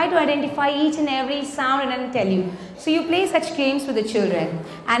 They try to identify each and every sound and then tell you. So you play such games with the children.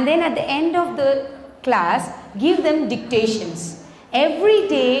 And then at the end of the class, give them dictations. Every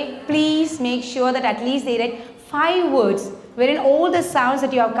day, please make sure that at least they read 5 words wherein all the sounds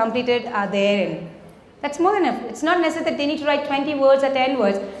that you have completed are therein. That's more than enough. It's not necessary that they need to write 20 words or 10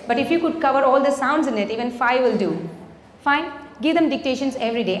 words, but if you could cover all the sounds in it, even 5 will do. Fine? Give them dictations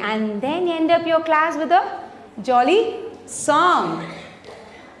every day and then end up your class with a jolly song.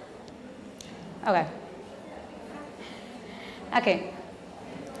 Okay. Okay.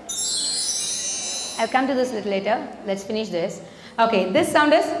 I'll come to this a little later. Let's finish this. Okay, this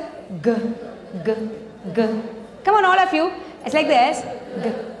sound is g, g, g. Come on, all of you. It's like this.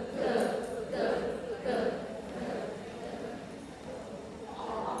 G.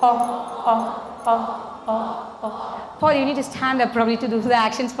 Paul, you need to stand up probably to do the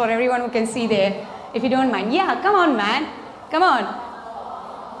actions for everyone who can see there, if you don't mind. Yeah, come on, man. Come on.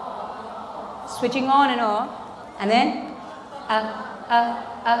 Switching on and off. And then,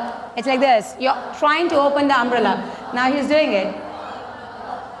 it's like this. You're trying to open the umbrella. Now he's doing it.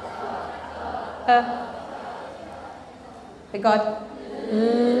 We got.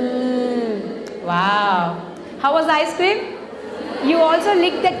 Wow. How was the ice cream? You also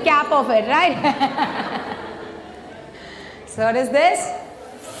licked the cap of it, right? So what is this?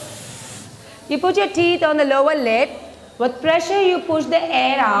 You put your teeth on the lower lid. With pressure, you push the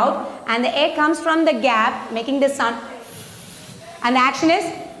air out and the air comes from the gap, making the sound. And the action is,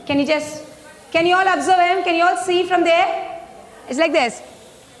 can you all observe him? Can you all see from there? It's like this.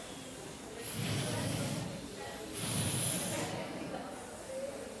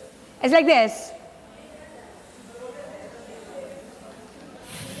 It's like this.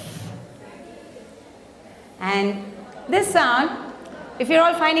 And this sound, If you're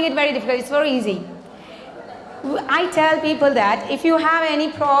all finding it very difficult, it's very easy. I tell people that if you have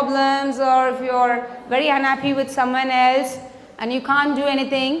any problems or if you're very unhappy with someone else and you can't do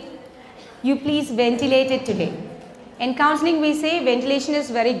anything, you please ventilate it today. In counseling, we say ventilation is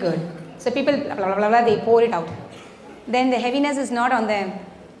very good. So people, blah, blah, blah, blah, they pour it out. Then the heaviness is not on them,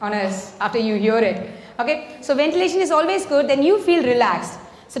 on us, after you hear it. Okay? So ventilation is always good, then you feel relaxed.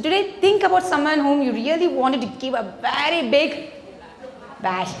 So today, think about someone whom you really wanted to give a very big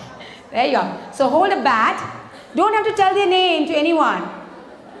bat. There you are. So hold a bat. Don't have to tell their name to anyone.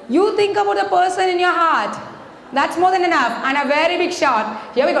 You think about the person in your heart. That's more than enough. And a very big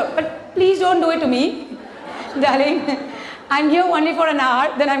shot. Here we go. But please don't do it to me, darling. I'm here only for an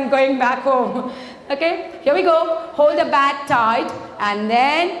hour, then I'm going back home. Okay? Here we go. Hold the bat tight. And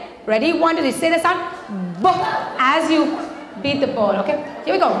then, ready? 1, 2, 3. Say the sound. Boom. As you beat the ball. Okay?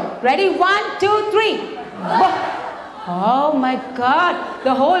 Here we go. Ready? 1, 2, 3. Boom. Oh my God.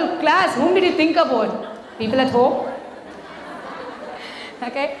 The whole class. Whom did you think about? People at home?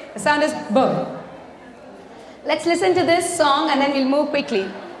 Okay? The sound is boom. Let's listen to this song and then we'll move quickly.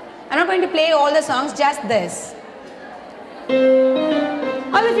 I'm not going to play all the songs, just this.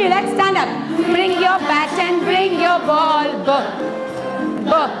 All of you, let's stand up. Bring your bat and bring your ball. Boom.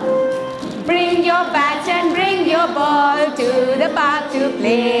 Boom. Bring your bat and bring your ball to the park to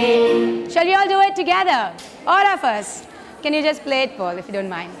play. Shall we all do it together? All of us. Can you just play it, Paul, if you don't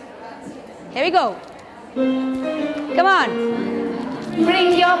mind? Here we go. Come on.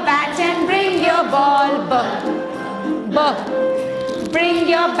 Bring your bat and bring your ball. Boom. Boom. Bring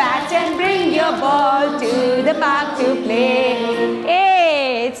your bat and bring your ball to the park to play.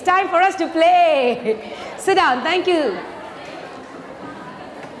 Hey, it's time for us to play. Sit down. Thank you.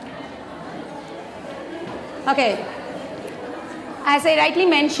 Okay. As I rightly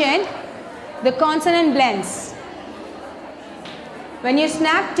mentioned, the consonant blends. When you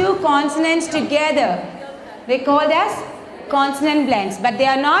snap two consonants together, they're called as consonant blends, but they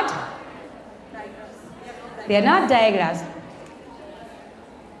are not digraphs.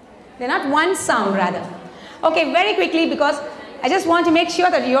 They're not one sound rather. Okay, very quickly, because I just want to make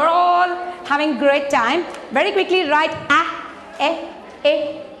sure that you're all having great time. Very quickly write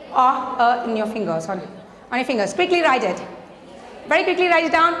in your fingers, on your fingers. Quickly write it. Very quickly write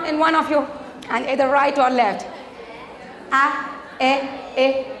it down in one of your, and either right or left.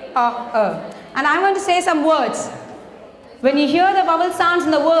 And I'm going to say some words. When you hear the vowel sounds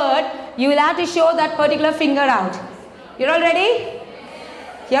in the word, you will have to show that particular finger out. You're all ready?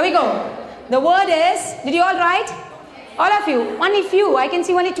 Here we go. The word is, did you all write? All of you, only few, I can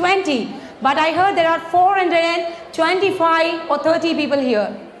see only 20. But I heard there are 425 or 30 people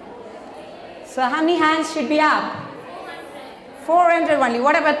here. So how many hands should be up? 400 only.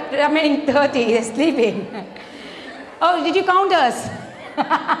 What about the remaining 30? They're sleeping. Oh, did you count us?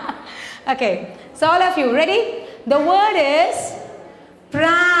 Okay. So all of you, ready? The word is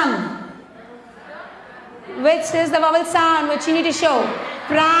pram, which is the vowel sound which you need to show.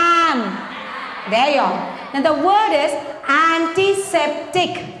 Pram. There you are. Now the word is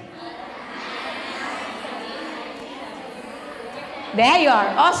antiseptic. There you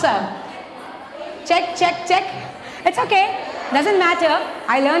are. Awesome. Check, check, check. It's okay. Doesn't matter.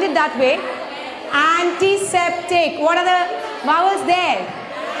 I learned it that way. Antiseptic. What are the vowels there?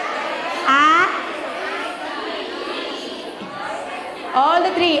 A. All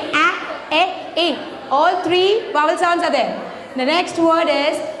the three. A, E. All three vowel sounds are there. The next word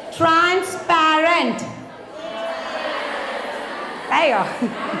is transparent. There you go.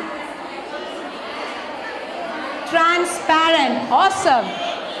 Transparent. Awesome.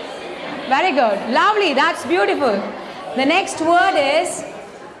 Very good. Lovely. That's beautiful. The next word is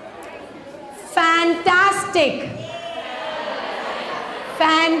fantastic.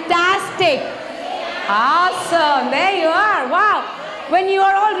 Fantastic. Awesome. There you are. Wow. When you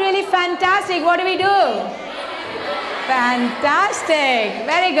are all really fantastic, what do we do? Fantastic.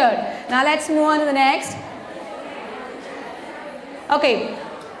 Very good. Now let's move on to the next. Okay.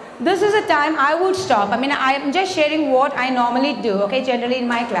 This is a time I would stop. I mean, I am just sharing what I normally do, okay, generally in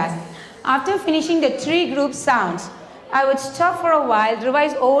my class. After finishing the 3 group sounds, I would stop for a while,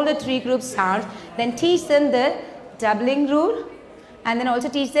 revise all the 3 group sounds, then teach them the doubling rule, and then also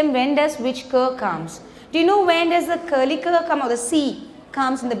teach them when does which ker comes. Do you know when does the curly ker come, or the C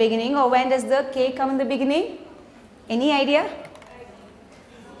comes in the beginning, or when does the K come in the beginning? Any idea?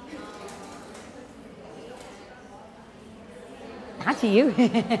 Not you.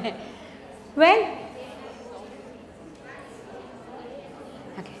 When?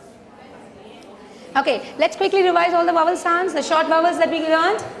 Okay. Okay, let's quickly revise all the vowel sounds, the short vowels that we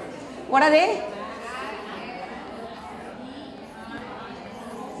learned. What are they?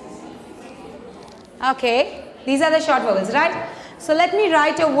 Okay, these are the short vowels, right? So let me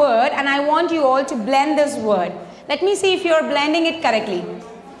write a word and I want you all to blend this word. Let me see if you are blending it correctly.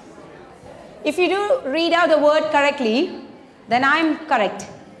 If you do read out the word correctly, then I am correct.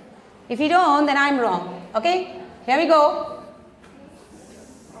 If you don't, then I am wrong. Okay, here we go.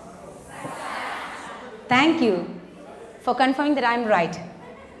 Thank you for confirming that I am right.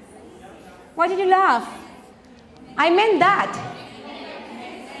 Why did you laugh? I meant that.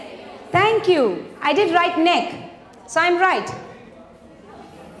 Thank you. I did write neck, so I am right.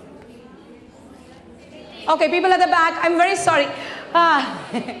 Okay, people at the back, I'm very sorry.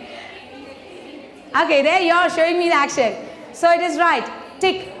 Okay, there you are showing me the action. So it is right.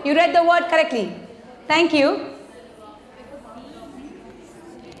 Tick. You read the word correctly. Thank you.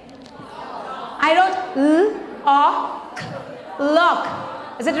 I wrote L-O-C.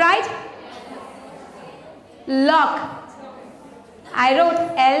 Lock. Is it right? Lock. I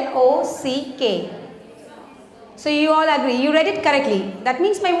wrote L-O-C-K. So you all agree. You read it correctly. That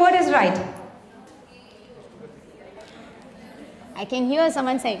means my word is right. I can hear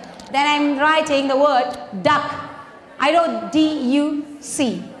someone saying. Then I am writing the word duck. I wrote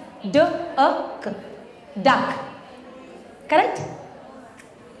D-U-C. D-U-C. Duck. Correct?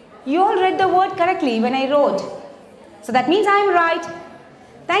 You all read the word correctly when I wrote. So that means I am right.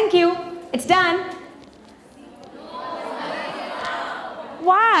 Thank you. It's done.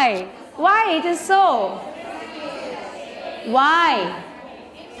 Why? Why it is so? Why?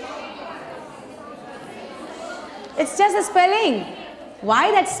 It's just a spelling.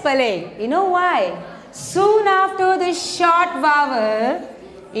 Why that spelling? You know why? Soon after the short vowel,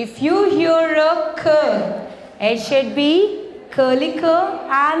 if you hear a k, it should be curly k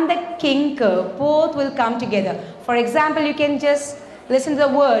and the king k. Both will come together. For example, you can just listen to the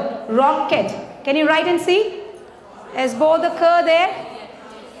word rocket. Can you write and see? Is both the k there?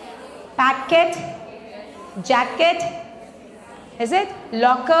 Packet, jacket, is it?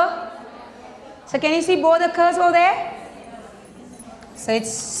 Locker. So can you see both the k's over there? So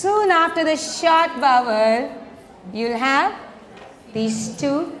it's soon after the short vowel, you'll have these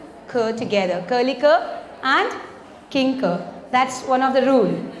two k together. Curly k and king k. That's one of the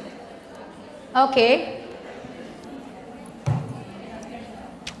rule. Okay.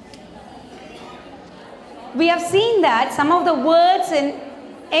 We have seen that some of the words in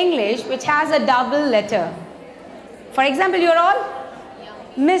English which has a double letter. For example, you're all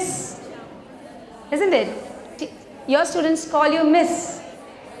Miss, isn't it? Your students call you Miss.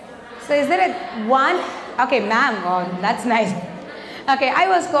 So is there a one? Okay, ma'am. Oh, that's nice. Okay, I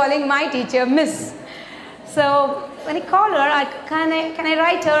was calling my teacher Miss. So when I call her, can I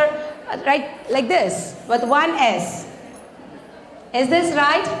write her like this with one S? Is this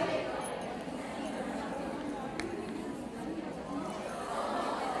right?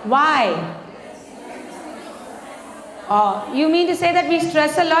 Why? Oh, you mean to say that we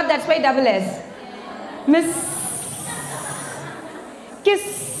stress a lot, that's why double S. Miss.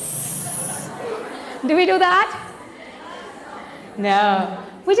 Kiss. Do we do that? No.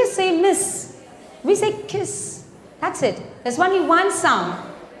 We just say miss. We say kiss. That's it. There's only one sound.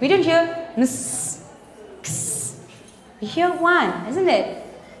 We don't hear miss. Kiss. We hear one, isn't it?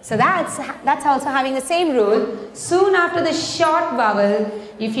 So that's also having the same rule. Soon after the short vowel,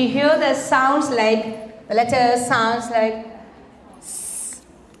 if you hear the sounds like, the letter sounds like s,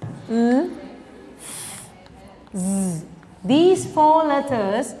 z, these four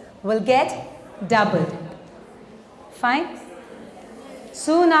letters will get doubled. Fine?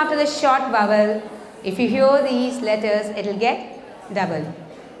 Soon after the short vowel, if you hear these letters, it will get doubled.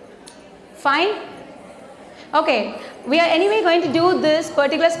 Fine? Okay, we are anyway going to do this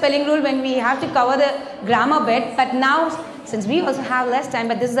particular spelling rule when we have to cover the grammar bit, but now since we also have less time,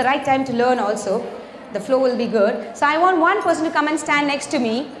 but this is the right time to learn also, the flow will be good. So I want one person to come and stand next to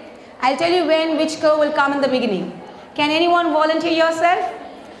me. I'll tell you when which curve will come in the beginning. Can anyone volunteer yourself?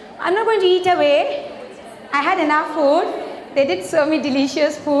 I'm not going to eat away. I had enough food. They did serve me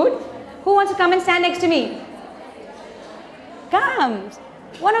delicious food. Who wants to come and stand next to me? Come.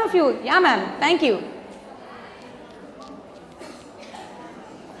 One of you. Yeah, ma'am. Thank you.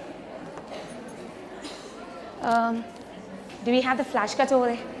 Do we have the flash cuts over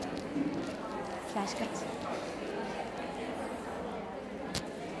there? Flash cuts.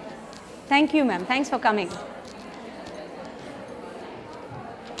 Thank you, ma'am. Thanks for coming.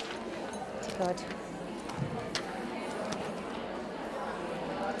 Good.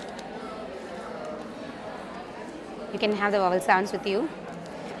 You can have the vowel sounds with you.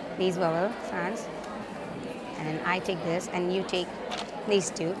 These vowel sounds. And then I take this and you take these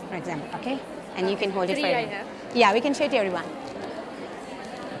two, for example, okay? And you can hold it for everyone. Yeah, we can show it to everyone.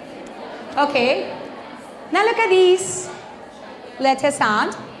 Okay, Now look at these letter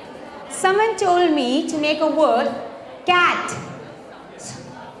sound. Someone told me to make a word cat.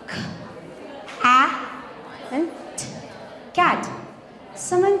 A and t. Cat.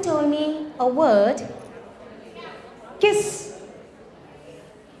 Someone told me a word kiss.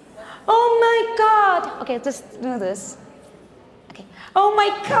 Oh my God. Okay, just do this. Okay. Oh my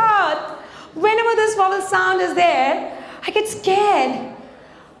God. Whenever this vowel sound is there, I get scared.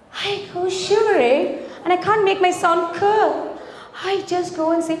 I go shivering and I can't make my sound curl. I just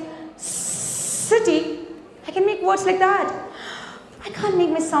go and say city. I can make words like that. I can't make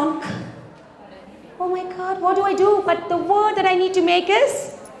my sound curl. Oh my God, what do I do? But the word that I need to make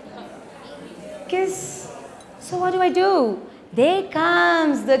is kiss. So what do I do? There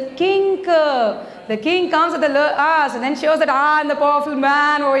comes the king. The king comes with the us and then shows that I'm the powerful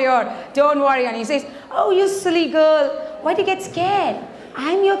man over here. Don't worry. And he says, oh, you silly girl. Why do you get scared?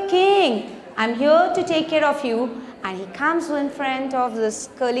 I'm your king. I'm here to take care of you. And he comes in front of this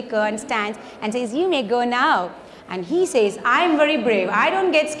curly cur and stands and says, you may go now. And he says, I'm very brave. I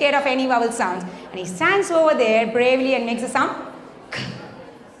don't get scared of any vowel sounds. And he stands over there bravely and makes a sound.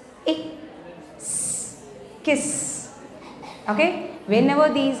 Kiss. Okay? Whenever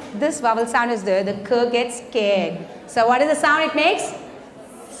this vowel sound is there, the cur gets scared. So what is the sound it makes?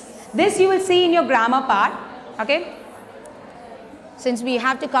 This you will see in your grammar part. Okay? Since we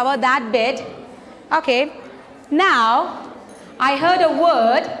have to cover that bit. Okay. Now, I heard a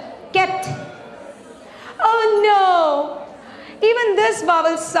word, kept. Oh no! Even this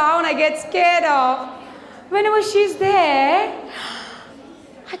vowel sound I get scared of. Whenever she's there,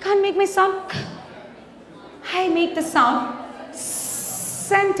 I can't make my sound. I make the sound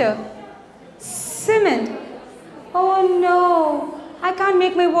center, cement. Oh no! I can't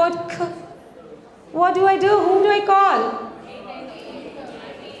make my word What do I do? Whom do I call?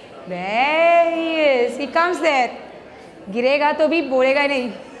 There he is. He comes there. गिरेगा तो भी बोलेगा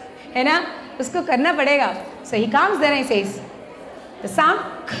नहीं, है ना? उसको करना पड़ेगा. So he comes there and he says, the sound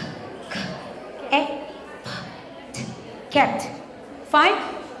kept. Fine.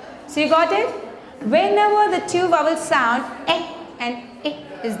 So you got it? Whenever the two vowel sound and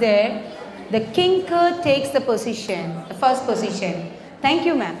is there, the king cur takes the position, the first position. Thank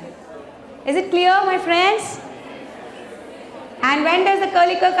you, ma'am. Is it clear, my friends? And when does the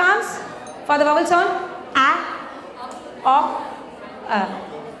curly cur comes? For the vowel sound?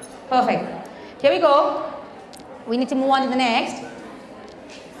 Perfect. Here we go. We need to move on to the next.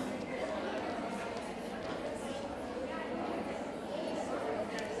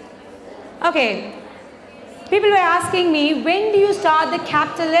 Okay. People were asking me, when do you start the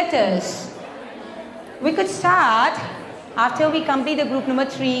capital letters? We could start after we complete the group number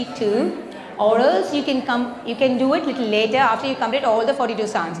 3 too. Or else you can do it little later after you complete all the 42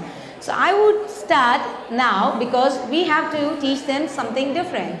 sounds. So I would start now because we have to teach them something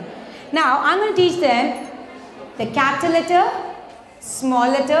different. Now I'm going to teach them the capital letter, small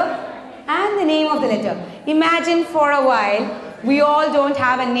letter and the name of the letter. Imagine for a while we all don't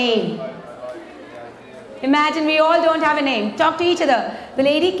have a name. Imagine we all don't have a name. Talk to each other. The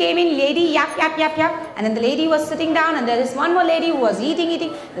lady came in, lady yap, yap, yap, yap. And then the lady was sitting down and there is one more lady who was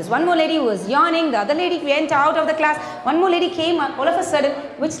eating. There's one more lady who was yawning. The other lady went out of the class. One more lady came up. All of a sudden,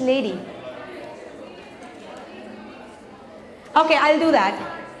 which lady? Okay, I'll do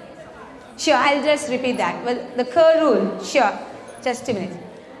that. Sure, I'll just repeat that. Well, the cur rule. Sure. Just a minute.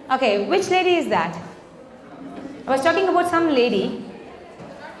 Okay, which lady is that? I was talking about some lady.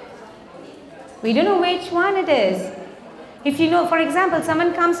 We don't know which one it is. If you know, for example,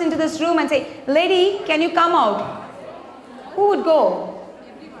 someone comes into this room and say, lady, can you come out? Who would go?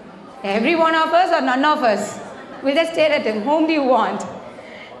 Every one of us or none of us? We'll just stare at him. Whom do you want?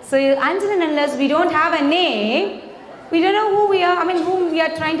 So until and unless we don't have a name, we don't know who we are, whom we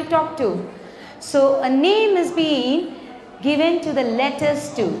are trying to talk to. So a name is being given to the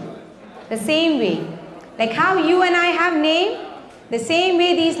letters too. The same way. Like how you and I have name, the same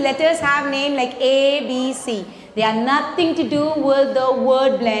way these letters have name like A, B, C. They are nothing to do with the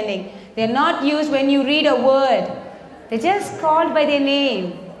word blending. They are not used when you read a word. They're just called by their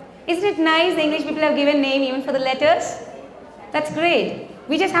name. Isn't it nice the English people have given name even for the letters? That's great.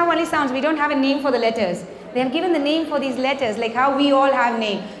 We just have only sounds. We don't have a name for the letters. They have given the name for these letters like how we all have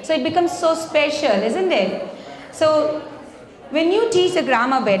name. So it becomes so special, isn't it? So when you teach the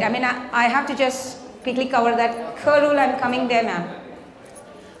grammar bit, I have to just quickly cover that cur rule. I'm coming there, ma'am.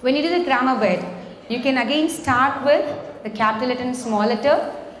 When you do the grammar bit, you can again start with the capital letter and small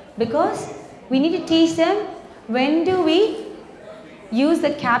letter because we need to teach them when do we use the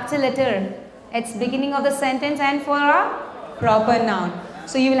capital letter at the beginning of the sentence and for a proper noun.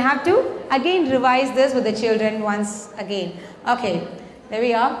 So you will have to again revise this with the children once again. Okay, there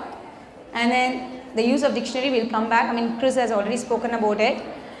we are. And then the use of dictionary will come back. I mean, Chris has already spoken about it.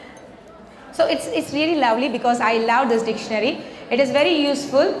 So it's really lovely because I love this dictionary. It is very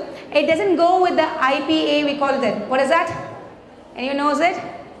useful. It doesn't go with the IPA, we call it. What is that? Anyone knows it?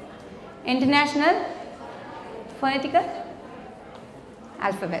 International Phonetical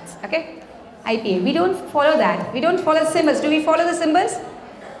Alphabets. Okay? IPA. We don't follow that. We don't follow the symbols. Do we follow the symbols?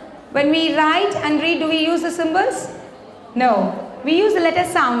 When we write and read, do we use the symbols? No. We use the letter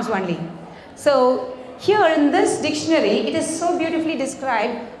sounds only. So here in this dictionary, it is so beautifully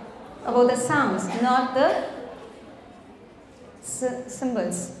described about the sounds, not the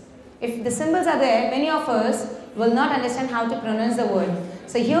symbols. If the symbols are there, many of us will not understand how to pronounce the word.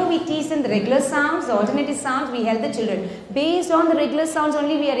 So here we teach them the regular sounds, the alternative sounds, we help the children. Based on the regular sounds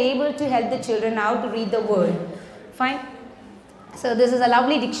only, we are able to help the children out to read the word. Fine? So this is a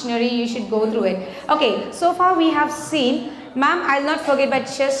lovely dictionary, you should go through it. Okay, so far we have seen, ma'am, I'll not forget, but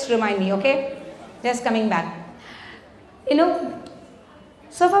just remind me, okay? Just coming back. You know,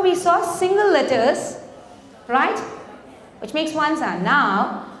 so far we saw single letters, right? Which makes one sound.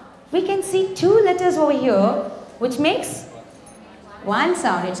 Now, we can see two letters over here, which makes one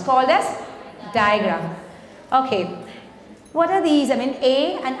sound. It's called as digraph. Okay, what are these? I mean,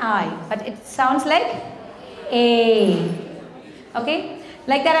 A and I, but it sounds like A. Okay,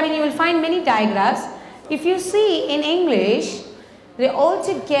 like that, I mean, you will find many digraphs. If you see in English, they all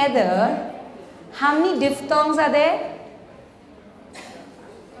together, how many diphthongs are there?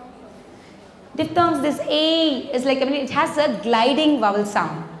 Diphthongs, this A is like, I mean, it has a gliding vowel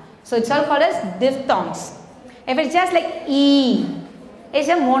sound. So it's all called as diphthongs. If it's just like E, it's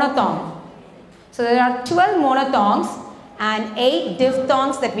a monophthong. So there are 12 monophthongs and 8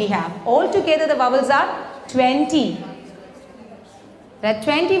 diphthongs that we have. Altogether the vowels are 20. There are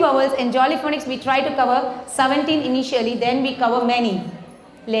 20 vowels. In Jolly Phonics we try to cover 17 initially, then we cover many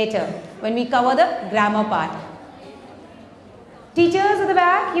later when we cover the grammar part. Teachers at the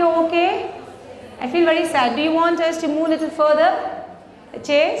back, you okay? I feel very sad. Do you want us to move a little further? The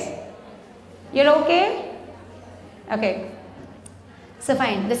chairs? You're okay? Okay. So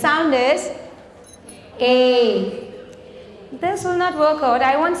fine. The sound is A. This will not work out.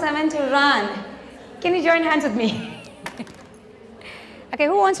 I want someone to run. Can you join hands with me? Okay,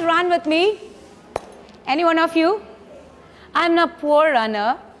 who wants to run with me? Any one of you? I'm a poor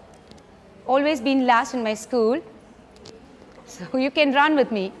runner. Always been last in my school. So you can run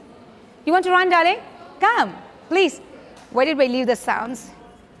with me. You want to run, darling? Come, please. Why did we leave the sounds?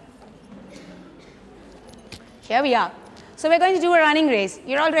 Here we are. So we're going to do a running race.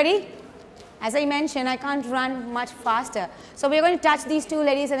 You're all ready? As I mentioned, I can't run much faster. So we're going to touch these two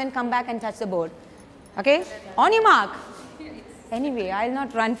ladies and then come back and touch the board. Okay? On your mark. Anyway, I'll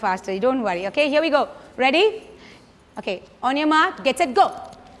not run faster. Don't worry. Okay, here we go. Ready? Okay, on your mark, get set, go.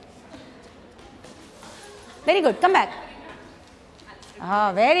 Very good. Come back.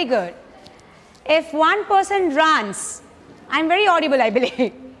 Ah, very good. If one person runs, I'm very audible, I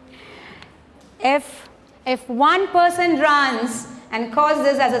believe. If one person runs and calls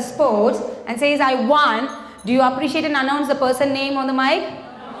this as a sport and says, I won, do you appreciate and announce the person name on the mic?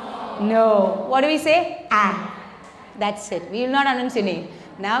 No. No. What do we say? Ah. That's it. We will not announce your name.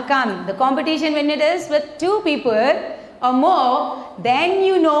 Now come, the competition when it is with 2 people or more, then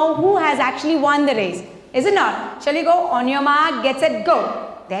you know who has actually won the race. Is it not? Shall we go? On your mark, get set,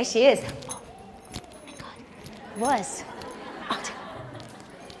 go. There she is. Oh my God. Worse.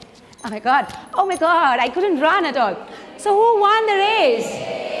 Oh my God. Oh my God. I couldn't run at all. So who won the race?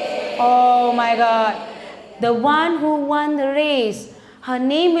 Oh my God. The one who won the race. Her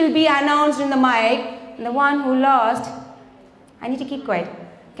name will be announced in the mic. And the one who lost, I need to keep quiet.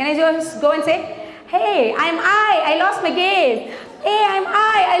 Can I just go and say, hey, I lost my game. Hey,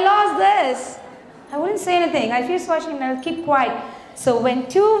 I lost this. I wouldn't say anything. I feel so ashamed. I'll keep quiet. So when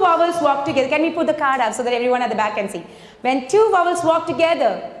 2 vowels walk together, can we put the card up so that everyone at the back can see? When 2 vowels walk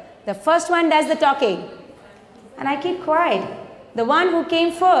together, the first one does the talking. And I keep quiet. The one who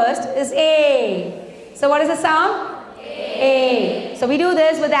came first is A. So what is the sound? A. So we do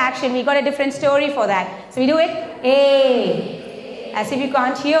this with the action. We got a different story for that. So we do it A. As if you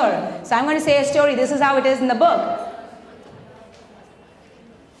can't hear. So I'm going to say a story. This is how it is in the book.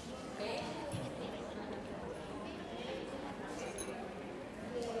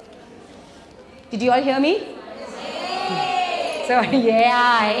 Did you all hear me? A. So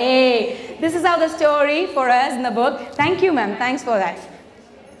yeah, A. This is how the story for us in the book. Thank you, ma'am. Thanks for that.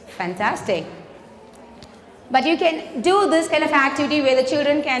 Fantastic. But you can do this kind of activity where the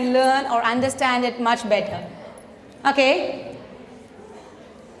children can learn or understand it much better. Okay?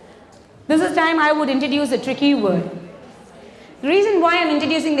 This is time I would introduce a tricky word. The reason why I'm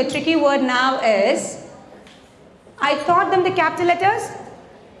introducing the tricky word now is I taught them the capital letters.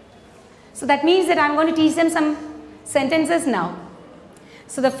 So that means that I'm going to teach them some sentences now.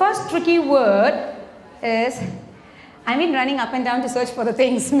 So the first tricky word is, I've been running up and down to search for the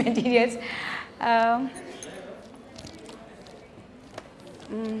things, materials. I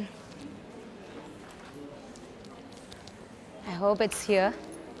hope it's here.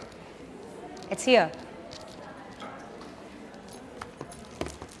 It's here.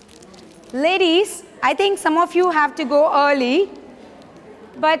 Ladies, I think some of you have to go early.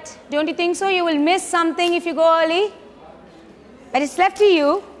 But don't you think so? You will miss something if you go early. But it's left to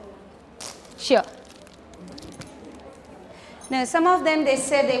you. Sure. Now, some of them, they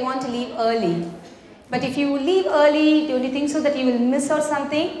said they want to leave early. But if you leave early, don't you think so that you will miss out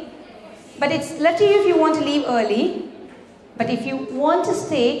something? But it's left to you if you want to leave early. But if you want to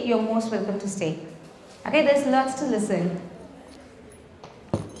stay, you're most welcome to stay. Okay, there's lots to listen.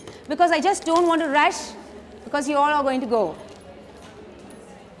 Because I just don't want to rush, because you all are going to go.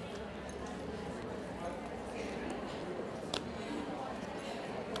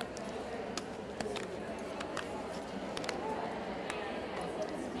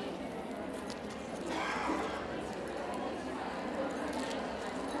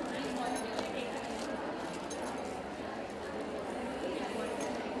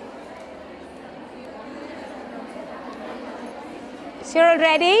 So you're all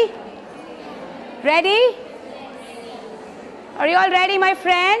ready? Ready? Are you all ready, my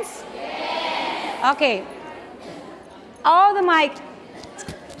friends? Yes. Okay. All the mic.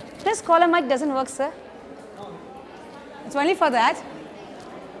 This collar mic doesn't work, sir. It's only for that.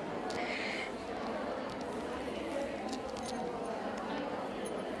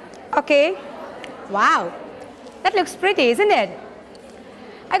 Okay. Wow. That looks pretty, isn't it?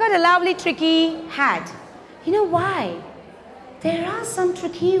 I got a lovely tricky hat. You know why? There are some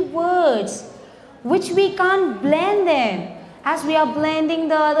tricky words which we can't blend them as we are blending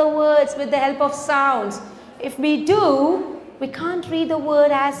the other words with the help of sounds. If we do, we can't read the word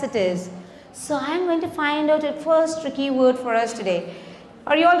as it is. So I'm going to find out the first tricky word for us today.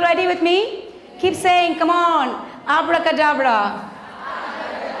 Are you all ready with me? Keep saying, come on, abracadabra.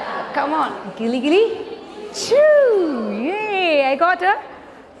 Come on, gilly gilly. Choo, yay, I got a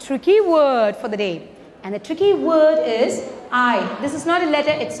tricky word for the day. And the tricky word is I. This is not a letter,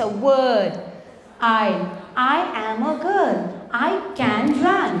 it's a word. I am a girl. I can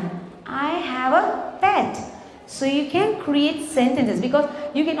run. I have a pet. So you can create sentences, because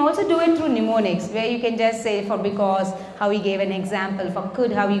you can also do it through mnemonics, where you can just say for because, how he gave an example, for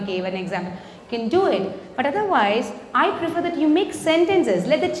could, how you gave an example. You can do it. But otherwise, I prefer that you make sentences.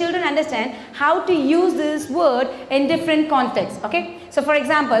 Let the children understand how to use this word in different contexts. Okay? So for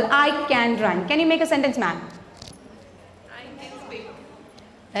example, I can run. Can you make a sentence, ma'am? I can speak.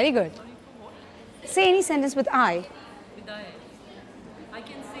 Very good. Say any sentence with I. With I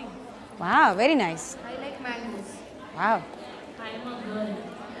can sing. Wow, very nice. I like mangoes. Wow. I am a girl.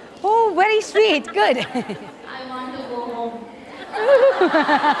 Oh, very sweet. Good. I want to go home.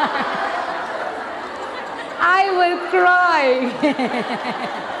 I will cry.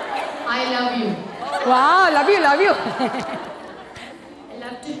 I love you. Wow, love you, love you. I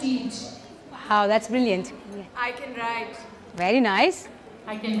love to teach. Wow, that's brilliant. I can write. Very nice.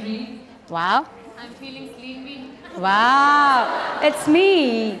 I can read. Wow. I'm feeling sleepy. Wow, it's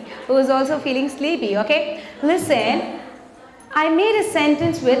me who is also feeling sleepy, okay? Listen, I made a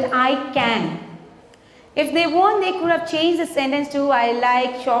sentence with I can. If they want, they could have changed the sentence to I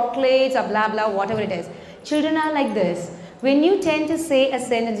like chocolates or blah blah, whatever it is. Children are like this. When you tend to say a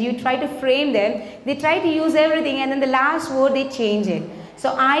sentence, you try to frame them, they try to use everything and then the last word they change it.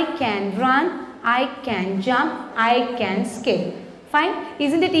 So I can run, I can jump, I can skip. Fine?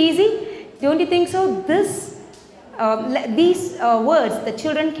 Isn't it easy? Don't you think so? These words, the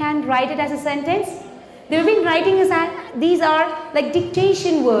children can write it as a sentence. They've been writing these are like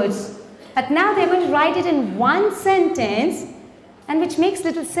dictation words. But now they're going to write it in one sentence, and which makes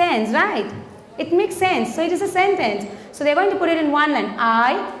little sense, right? It makes sense. So it is a sentence. So they're going to put it in one line.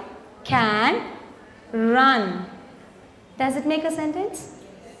 I can run. Does it make a sentence?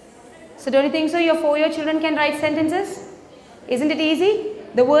 So don't you think so? Your 4-year children can write sentences? Isn't it easy?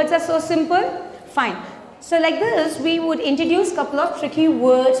 The words are so simple. Fine. So like this, we would introduce a couple of tricky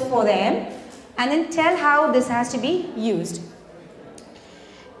words for them and then tell how this has to be used.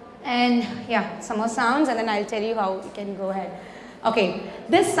 And yeah, some more sounds and then I'll tell you how we can go ahead. Okay,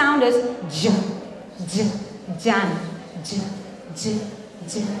 this sound is j, j, jan, j, j,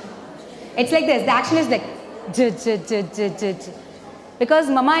 j. It's like this. The action is like j, j, j, j, j, j.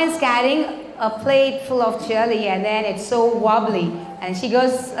 Because Mama is carrying a plate full of jelly and then it's so wobbly. And she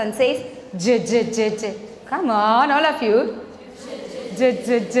goes and says, j, j, j, j. Come on, all of you. J,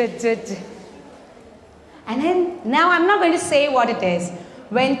 j, j, j, j. And then, now I'm not going to say what it is.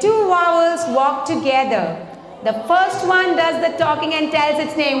 When two vowels walk together, the first one does the talking and tells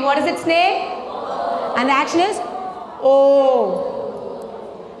its name. What is its name? O. And the action is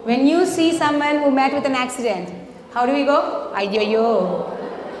O. When you see someone who met with an accident, how do we go? Ayyo.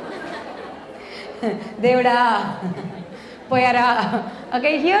 Devda. Poyara.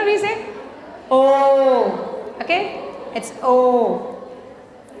 Okay, here we say O. Okay, it's O.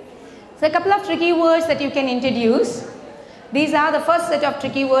 So a couple of tricky words that you can introduce. These are the first set of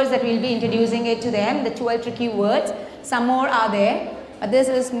tricky words that we'll be introducing it to them, the 12 tricky words. Some more are there, but this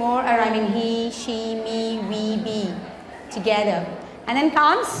is more a rhyming he, she, me, we, be together. And then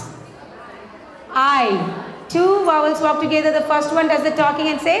comes I. Two vowels walk together. The first one does the talking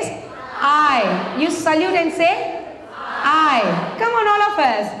and says I. You salute and say I. Come on, all of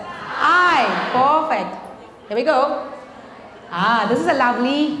us. I. Perfect. Here we go. Ah, this is a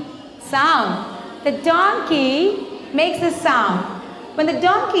lovely sound. The donkey makes this sound. When the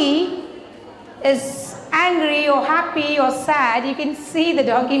donkey is angry or happy or sad, you can see the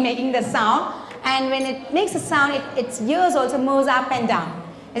donkey making the sound. And when it makes a sound, its ears also moves up and down.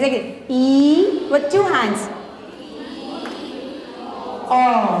 It's like E with two hands.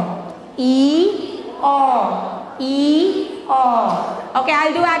 O. E. O. E. O. Okay,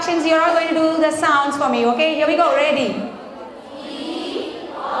 I'll do actions. You're all going to do the sounds for me. Okay, here we go. Ready?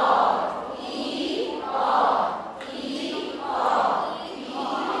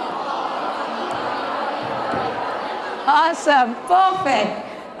 Awesome, perfect.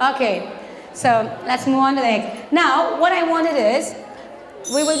 Okay, so let's move on to the next. Now, what I wanted is,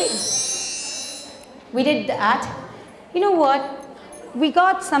 we did that. You know what? We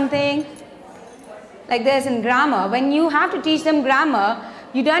got something like this in grammar. When you have to teach them grammar,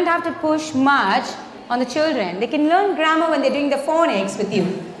 you don't have to push much on the children. They can learn grammar when they're doing the phonics with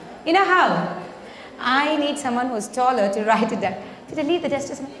you. You know how? I need someone who's taller to write it down. Did I leave the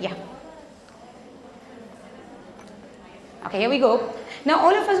desk? Yeah. Okay, here we go. Now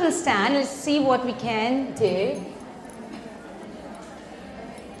all of us will stand. Let's see what we can do.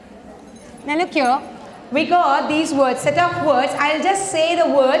 Now look here. We got these words, set of words. I'll just say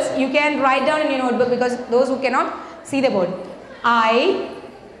the words. You can write down in your notebook because those who cannot see the board. I,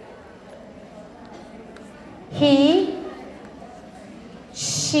 he,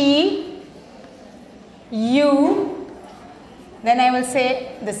 she, you. Then I will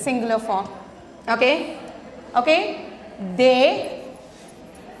say the singular form. Okay? Okay? They,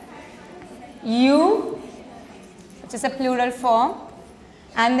 you, which is a plural form,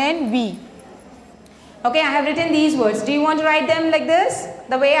 and then we. Okay, I have written these words. Do you want to write them like this?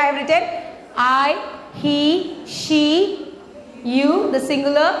 The way I have written? I, he, she, you, the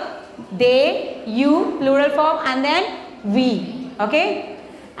singular, they, you, plural form, and then we. Okay?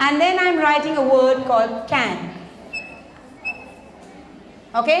 And then I am writing a word called can.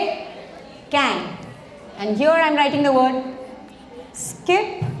 Okay? Can. And here I am writing the word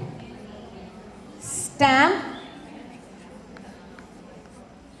skip, stamp,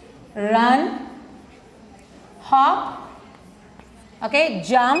 run, hop, okay,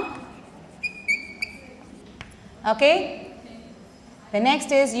 jump, okay. The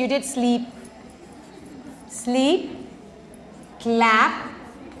next is you did sleep, sleep, clap,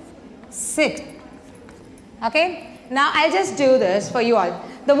 sit, okay. Now I'll just do this for you all.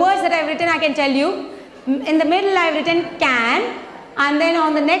 The words that I've written I can tell you. In the middle I've written can, and then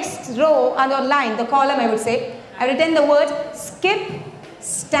on the next row, on the line, the column I would say, I've written the words skip,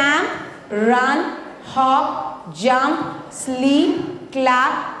 stamp, run, hop, jump, sleep,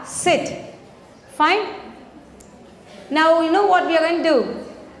 clap, sit. Fine? Now you know what we are going to do.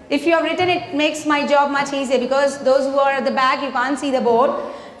 If you have written it makes my job much easier because those who are at the back you can't see the board.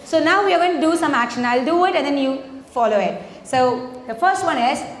 So now we are going to do some action. I'll do it and then you follow it. So the first one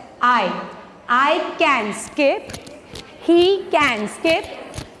is I can skip, he can skip,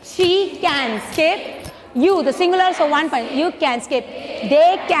 she can skip, you, the singular, so 1 point, you can skip,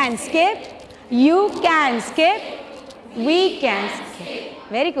 they can skip, you can skip, we can skip.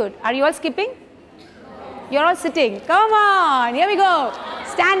 Very good. Are you all skipping? You're all sitting. Come on, here we go.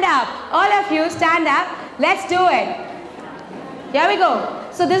 Stand up. All of you stand up. Let's do it. Here we go.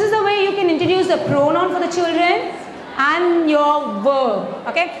 So this is the way you can introduce the pronoun for the children and your verb.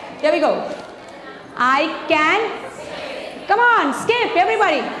 Okay, here we go. I can, come on, skip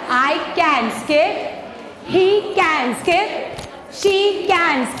everybody. I can skip, he can skip, she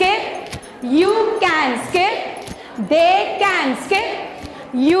can skip, you can skip, they can skip,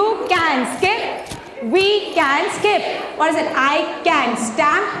 You can skip. We can skip. What is it? I can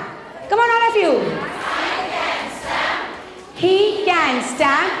stamp. Come on, all of you. I can stamp. He can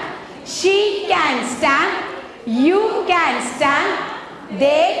stamp. She can stamp. You can stamp.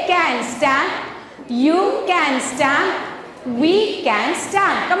 They can stamp. You can stamp. We can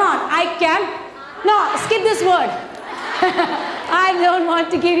stamp. Come on, I can. No, skip this word. I don't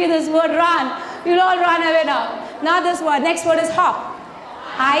want to give you this word, run. You'll all run away now. Not this word. Next word is hop.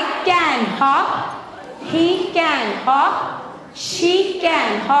 I can hop. He can hop. She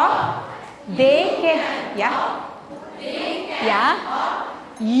can hop. They can. Yeah? Yeah?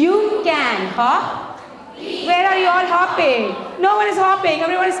 You can hop. Where are you all hopping? No one is hopping.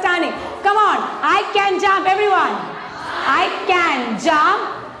 Everyone is standing. Come on. I can jump. Everyone. I can jump.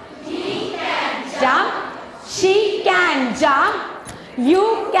 He can Jump. She can jump.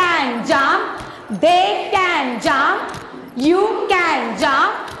 You can jump. They can jump. You can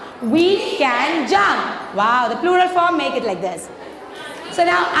jump. We can jump. Wow, the plural form, make it like this. So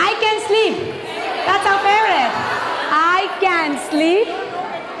now I can sleep. That's our favorite. I can sleep.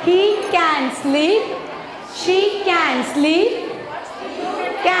 He can sleep. She can sleep.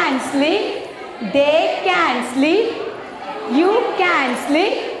 Can sleep. They can sleep. You can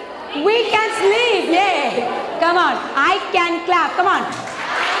sleep. We can sleep. Yay. Come on. I can clap. Come on.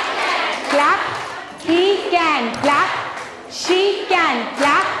 Clap. He can clap. She can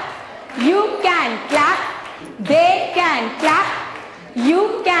clap. You can clap. They can clap.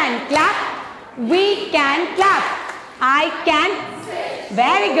 You can clap. We can clap. I can.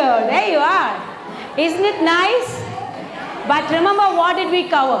 Very good. There you are. Isn't it nice? But remember, what did we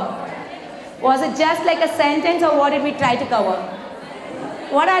cover? Was it just like a sentence, or what did we try to cover?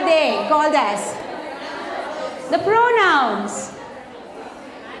 What are they called as? The pronouns.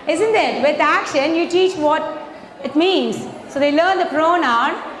 Isn't it? With action, you teach what it means. So they learn the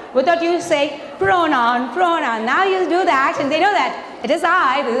pronoun without you say pronoun, pronoun. Now you do the action. They know that it is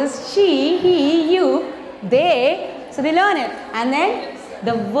I, this is she, he, you, they. So they learn it. And then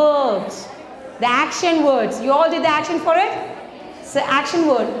the verbs, the action words. You all did the action for it? So action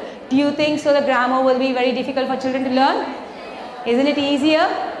word. Do you think so the grammar will be very difficult for children to learn? Isn't it easier?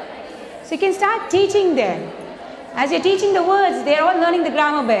 So you can start teaching them. As you're teaching the words, they're all learning the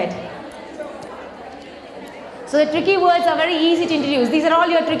grammar bit. So the tricky words are very easy to introduce. These are all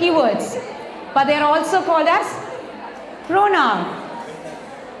your tricky words. But they're also called as pronoun.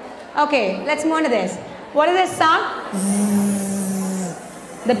 Okay, let's move on to this. What is this sound?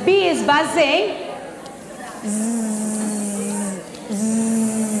 The bee is buzzing.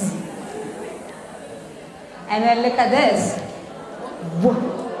 And then look at this.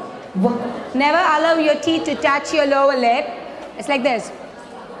 Never allow your teeth to touch your lower lip. It's like this.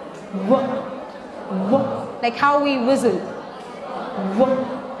 Like how we whistle.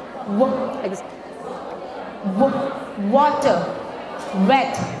 Like this. Water.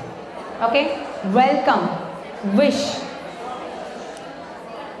 Wet. Okay? Welcome. Wish.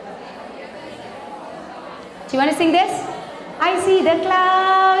 Do you want to sing this? I see the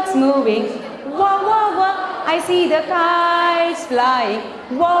clouds moving. Wah, wah, wah. I see the kites flying.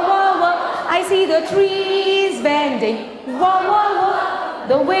 Wah, wah, wah. I see the trees bending. Wah, wah, wah.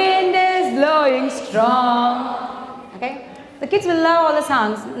 The wind is blowing strong. Okay? The kids will love all the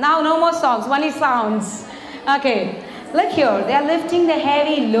songs. Now no more songs, only sounds. Okay. Look here. They are lifting the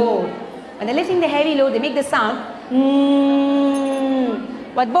heavy load. When they're lifting the heavy load, they make the sound.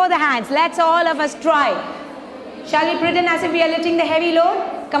 But both the hands. Let's all of us try. Shall we pretend as if we are lifting the heavy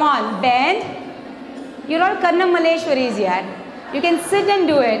load? Come on. Bend. You're all Kannam Maleshwaris here. You can sit and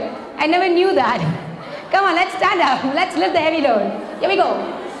do it. I never knew that. Come on, let's stand up. Let's lift the heavy load. Here we go.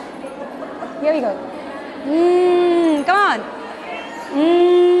 Here we go. Come on.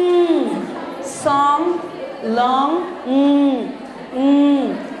 Song, long.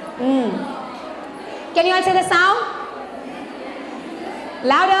 Can you all say the sound?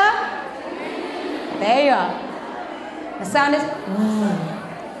 Louder. There you are. The sound is.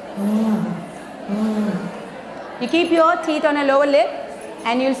 You keep your teeth on a lower lip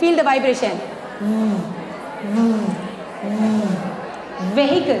and you'll feel the vibration.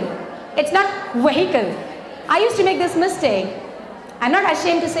 Vehicle. It's not vehicle. I used to make this mistake. I'm not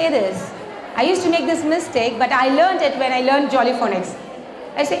ashamed to say this. I used to make this mistake, but I learned it when I learned Jolly Phonics.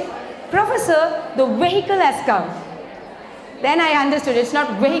 I say, Professor, the vehicle has come. Then I understood it's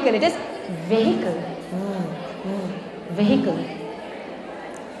not vehicle, it is vehicle. Vehicle.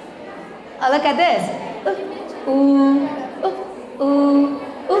 Look at this.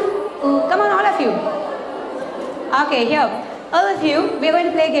 Come on, all of you. Okay, here. All of you, we're going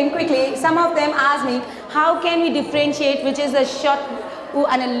to play a game quickly. Some of them asked me, how can we differentiate which is a short oo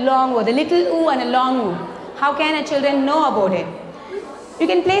and a long oo, the little oo and a long oo. How can a children know about it? You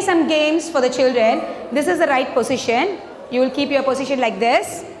can play some games for the children. This is the right position. You will keep your position like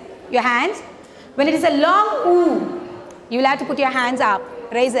this, your hands. When it is a long oo, you will have to put your hands up,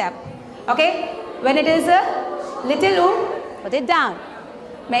 raise up. Okay? When it is a little oo, put it down.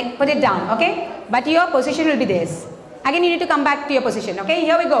 Put it down, okay? But your position will be this. Again, you need to come back to your position, okay?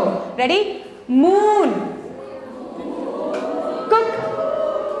 Here we go. Ready? Moon. Cook.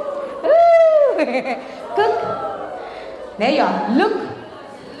 Cook. There you are. Look.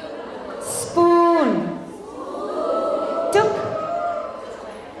 Spoon. Took.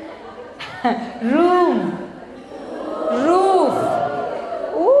 Room. Roof.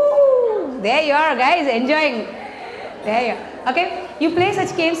 Ooh. There you are, guys, enjoying. There you are. Okay? You play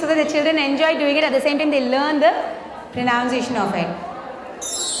such games so that the children enjoy doing it. At the same time, they learn the pronunciation of it.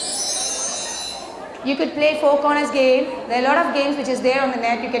 You could play four corners game. There are a lot of games which is there on the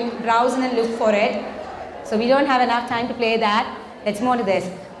net. You can browse in and look for it. So we don't have enough time to play that. Let's move on to this.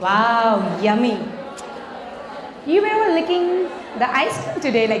 Wow, yummy. You were licking the ice cream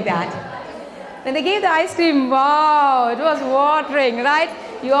today like that. When they gave the ice cream, wow, it was watering, right?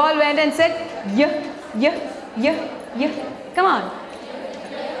 You all went and said, yeah, yeah, yeah, yeah. Come on.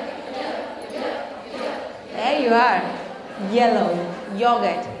 There you are. Yellow,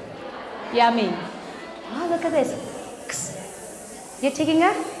 yogurt, yummy. Oh, look at this. You're taking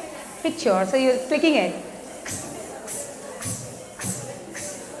a picture, so you're clicking it.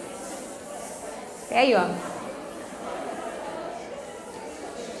 There you are.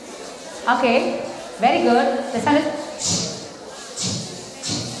 Okay, very good. The sound is.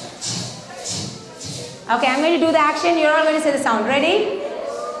 Okay, I'm going to do the action. You're all going to say the sound. Ready?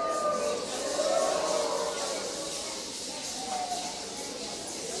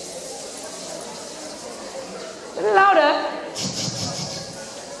 A little louder.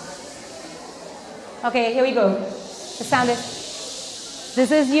 Okay, here we go. The sound is. This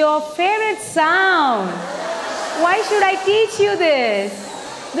is your favorite sound. Why should I teach you this?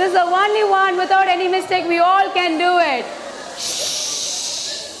 This is the only one without any mistake. We all can do it.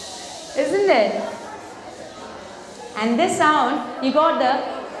 Isn't it? And this sound, you got the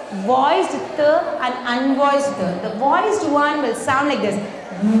voiced th and unvoiced th. The voiced one will sound like this.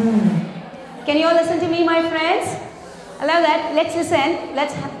 Can you all listen to me, my friends? Allow that. Let's listen.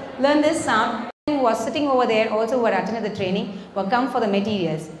 Let's learn this sound. Who was sitting over there, also who are attending the training, will come for the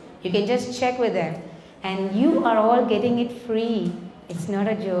materials. You can just check with them. And you are all getting it free. It's not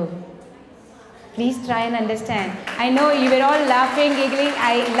a joke. Please try and understand. I know you were all laughing, giggling.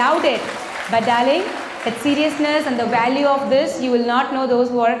 I loved it. But darling, that seriousness and the value of this, you will not know those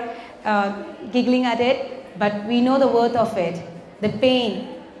who are giggling at it. But we know the worth of it. The pain.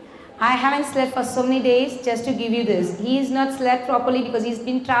 I haven't slept for so many days just to give you this. He is not slept properly because he's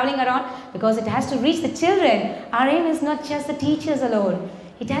been traveling around, because it has to reach the children. Our aim is not just the teachers alone.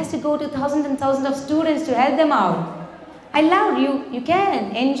 It has to go to thousands and thousands of students to help them out. I love you. You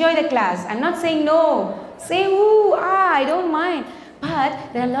can enjoy the class. I'm not saying no. Say ooh, ah, I don't mind. But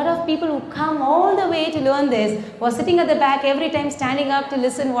there are a lot of people who come all the way to learn this, who are sitting at the back every time standing up to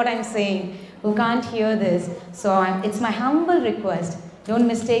listen what I'm saying, who can't hear this. So it's my humble request. Don't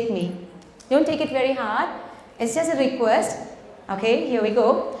mistake me. Don't take it very hard. It's just a request. Okay, here we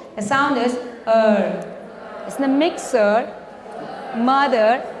go. The sound is It's in the mixer.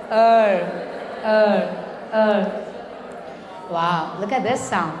 Mother, Wow, look at this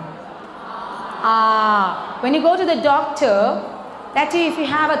sound. When you go to the doctor, that too, if you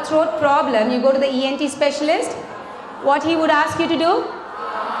have a throat problem, you go to the ENT specialist. What he would ask you to do?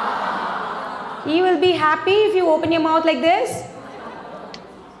 He will be happy if you open your mouth like this.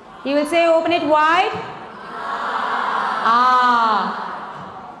 He will say, open it wide.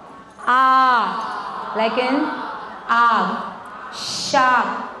 Like in sharp,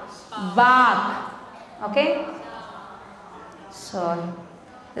 bark. Okay? So,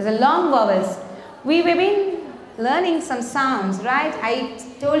 there's a long vowels. We've been learning some sounds, right? I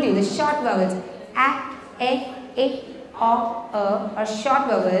told you the short vowels. A, E, O, are short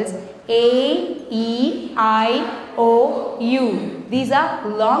vowels. A, E, I, O, U. These are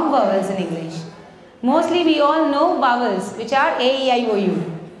long vowels in English. Mostly we all know vowels which are A, E, I, O,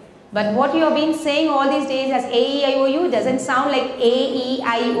 U. But what you have been saying all these days as A, E, I, O, U doesn't sound like A, E,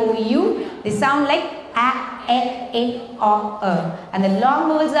 I, O, U. They sound like A, E, O, And the long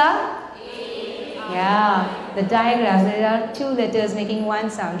vowels are? Yeah, the diagrams, there are two letters making one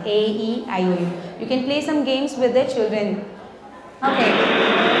sound. A, E, I, O, U. You can play some games with the children. Okay.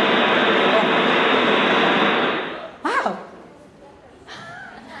 Wow.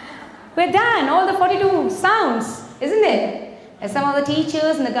 We're done. All the 42 sounds, isn't it? As some of the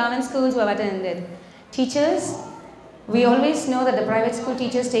teachers in the government schools who have attended. Teachers, we always know that the private school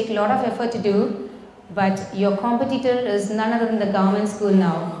teachers take a lot of effort to do, but your competitor is none other than the government school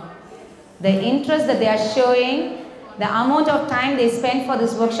now. The interest that they are showing, the amount of time they spend for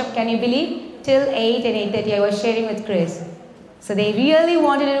this workshop, can you believe? Till 8 and 8:30, I was sharing with Chris. So they really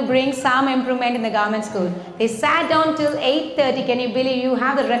wanted to bring some improvement in the government school. They sat down till 8:30, can you believe? You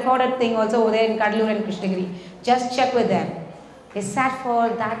have the recorded thing also over there in Kadalur and Krishnagiri. Just check with them. They sat for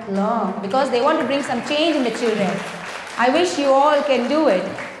that long because they want to bring some change in the children. I wish you all can do it.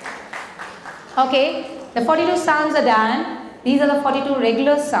 Okay, the 42 sounds are done. These are the 42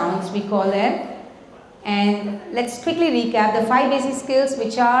 regular sounds, we call them. And let's quickly recap the 5 basic skills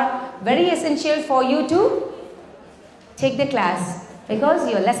which are very essential for you to take the class, because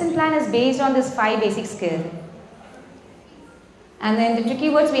your lesson plan is based on this 5 basic skills. And then the tricky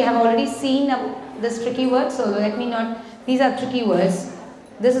words, we have already seen this tricky word, so let me not, these are tricky words.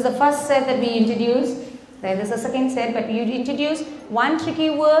 This is the first set that we introduced, then this is the second set, but you introduce one tricky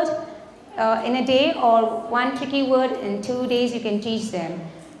word in a day or one tricky word in 2 days. You can teach them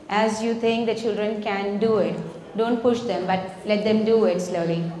as you think the children can do it. Don't push them, but let them do it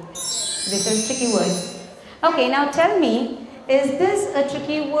slowly. This is tricky word. Okay, now tell me, is this a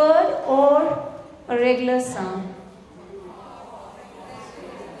tricky word or a regular sound?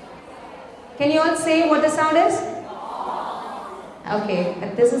 Can you all say what the sound is? Okay,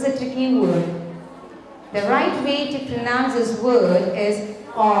 but this is a tricky word. The right way to pronounce this word is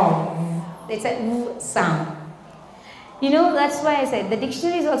 "o." It's a "v" sound. You know, that's why I said the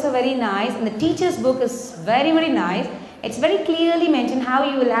dictionary is also very nice and the teacher's book is very, very nice. It's very clearly mentioned how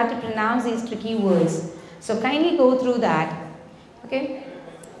you will have to pronounce these tricky words. So kindly go through that. Okay?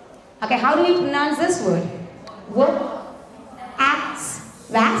 Okay, how do you pronounce this word? As,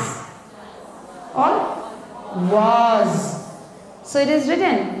 was, or was. So it is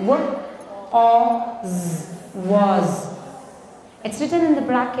written was. It's written in the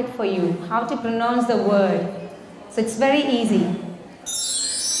bracket for you how to pronounce the word. So it's very easy.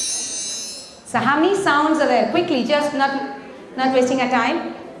 So how many sounds are there? Quickly, just not wasting our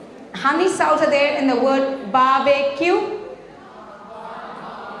time. How many sounds are there in the word barbecue?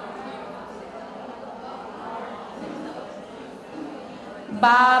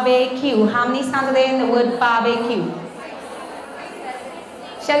 Barbecue. How many sounds are there in the word barbecue?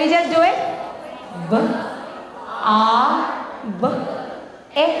 Shall we just do it? B, A, B,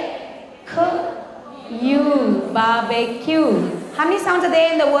 E, K, U. Barbecue. How many sounds are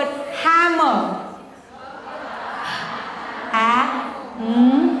there in the word hammer? A,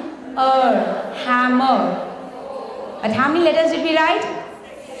 M, hammer. But how many letters did we write?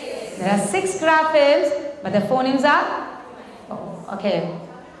 There are 6 graphemes, but the phonemes are 4. Okay.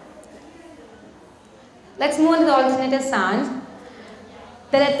 Let's move on to the alternative sounds.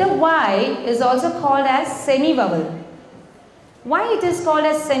 The letter Y is also called as semi-vowel. Why it is called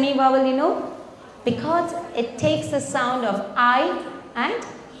as semi-vowel, you know? Because it takes the sound of I and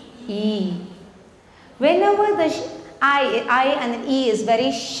E. Whenever the I and the E is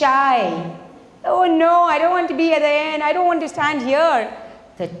very shy. Oh no, I don't want to be at the end. I don't want to stand here.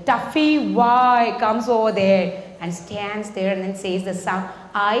 The toughy Y comes over there and stands there and then says the sound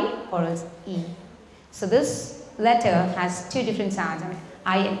I or else E. So this letter has 2 different sounds,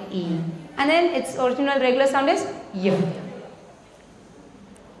 I and E. And then its original regular sound is Y.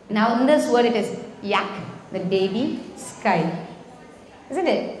 Now in this word it is yak, the baby, sky. Isn't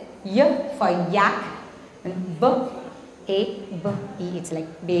it? Y for yak, and B, A, B, E. It's like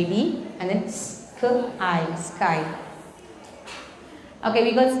baby, and then sky, sky. Okay,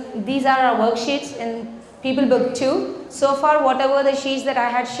 because these are our worksheets in People Book 2. So far, whatever the sheets that I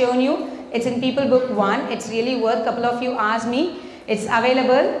had shown you, it's in People Book 1. It's really worth. Couple of you asked me. It's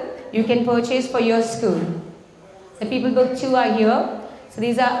available. You can purchase for your school. The People Book 2 are here. So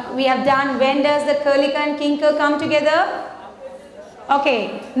these are, we have done when does the Karlika and Kinker come together?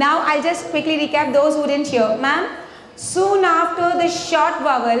 Okay, now I'll just quickly recap those who didn't hear. Ma'am, soon after the short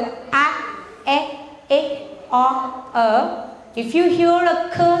vowel a, o, if you hear a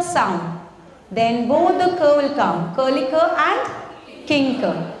k sound, then both the k will come, Karlika and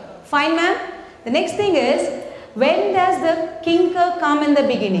Kinker. Fine, ma'am? The next thing is, when does the Kinker come in the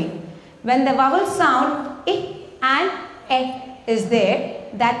beginning? When the vowel sound I and E is there,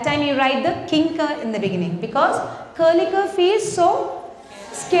 that time you write the Kinker in the beginning, because Karlika feels so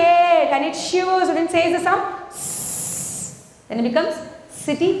scared and it shivers and then says the sound S. Then it becomes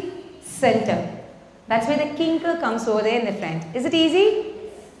city center. That's why the Kinker comes over there in the front. Is it easy?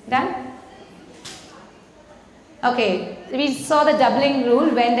 Done? Okay, we saw the doubling rule.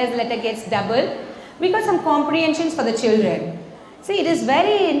 When does the letter gets doubled? We got some comprehensions for the children. See, it is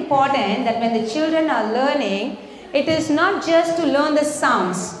very important that when the children are learning, it is not just to learn the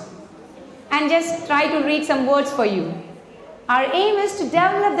sounds and just try to read some words for you. Our aim is to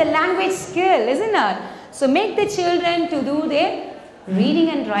develop the language skill, isn't it? So make the children to do their reading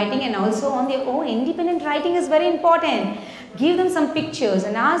and writing, and also on their own. Independent writing is very important. Give them some pictures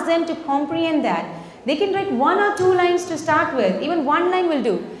and ask them to comprehend that. They can write 1 or 2 lines to start with. Even 1 line will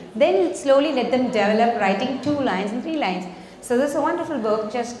do. Then slowly let them develop writing 2 lines and 3 lines. So this is a wonderful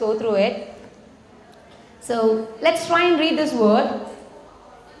book. Just go through it. So let's try and read this word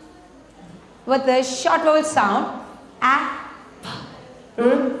with the short vowel sound.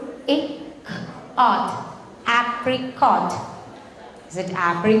 Apricot. Is it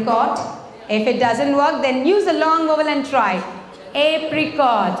apricot? If it doesn't work, then use the long vowel and try.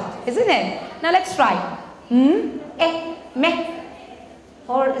 Apricot. Isn't it? Now let's try. Me.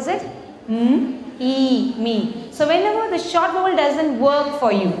 Or is it? Me. So whenever the short vowel doesn't work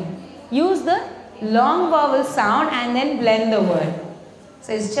for you, use the long vowel sound and then blend the word.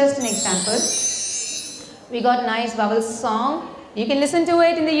 So it's just an example. We got nice vowel song. You can listen to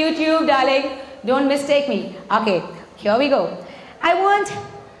it in the YouTube, darling. Don't mistake me. Okay, here we go. I want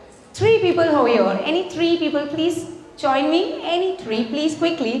 3 people over here. Any 3 people, please join me. Any 3, please,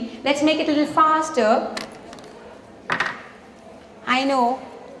 quickly. Let's make it a little faster. I know,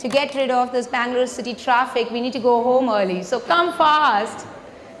 to get rid of this Bangalore city traffic, we need to go home early. So come fast.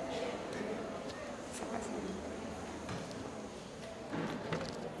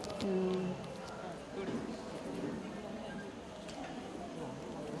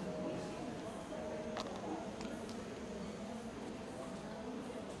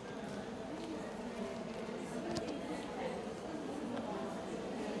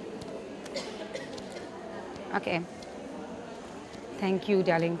 Okay. Thank you,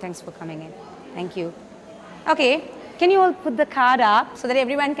 darling. Thanks for coming in. Thank you. Okay. Can you all put the card up so that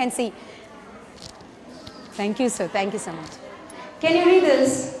everyone can see? Thank you, sir. Thank you so much. Can you read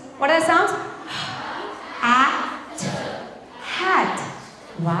this? What are the sounds? Hat.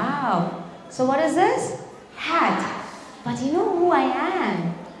 Wow. So what is this? Hat. But you know who I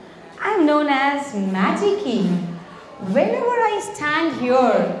am? I'm known as Magic-y. Whenever I stand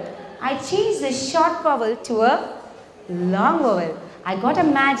here, I change the short vowel to a long vowel. I got a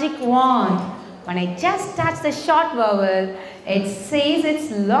magic wand. When I just touch the short vowel, it says its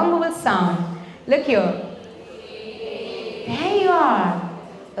long vowel sound. Look here. There you are.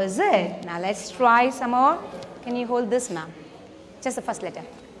 Is it? Now let's try some more. Can you hold this, ma'am? Just the first letter.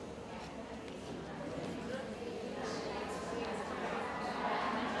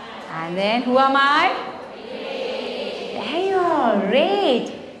 And then who am I? There you are.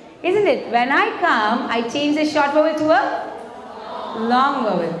 Great. Isn't it? When I come, I change the short vowel to a long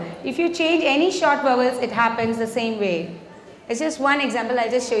vowel. If you change any short vowels, it happens the same way. It's just one example.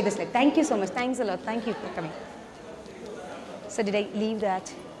 I'll just show you this. Like, thank you so much. Thanks a lot. Thank you for coming. So did I leave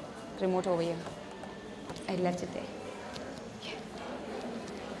that remote over here? I left it there. Yeah.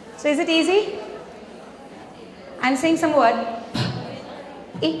 So is it easy? I'm saying some word.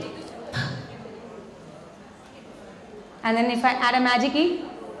 E. And then if I add a magic E.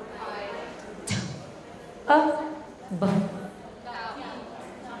 B.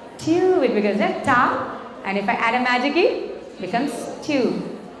 Two, it becomes a ta. And if I add a magic E, it becomes two.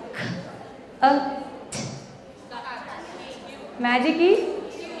 Magic E.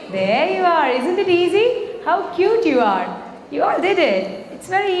 There you are. Isn't it easy? How cute you are. You all did it. It's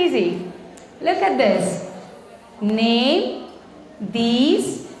very easy. Look at this. Name,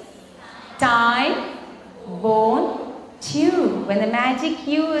 these, time, bone, chew. When the magic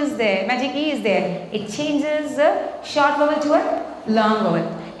U is there, magic E is there, it changes the short vowel to a long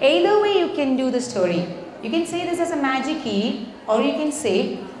vowel. Either way you can do the story. You can say this as a magic E, or you can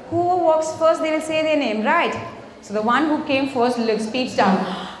say whoever walks first, they will say their name, right? So the one who came first looks, peeps down.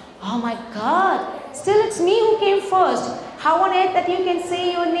 Oh my God, still it's me who came first. How on earth that you can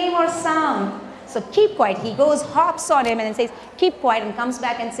say your name or sound? So keep quiet. He goes, hops on him and then says, keep quiet, and comes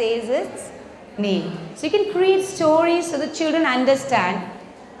back and says its name. So you can create stories so the children understand.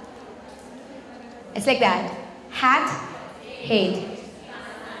 It's like that. Hat, hate.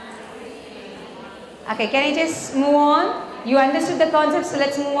 Okay, can I just move on? You understood the concept, so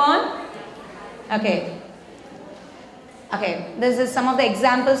let's move on. Okay. Okay, this is some of the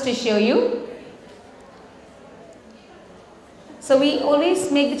examples to show you. So we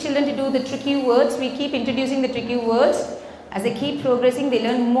always make the children to do the tricky words. We keep introducing the tricky words. As they keep progressing, they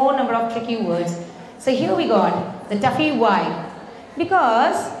learn more number of tricky words. So here we got the toughie why.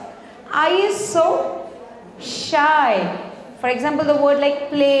 Because I is so shy. For example, the word like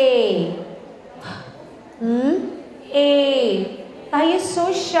play. Are you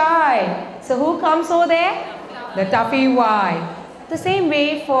so shy? So who comes over there? The toughy Y. The same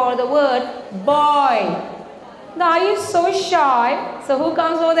way for the word boy. Now, are you so shy? So who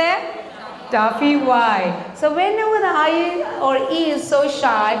comes over there? Toughy Y. So whenever the I or E is so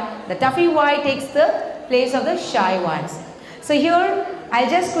shy, the toughy Y takes the place of the shy ones. So here, I'll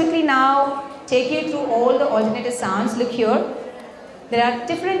just quickly now take you through all the alternative sounds. Look here. There are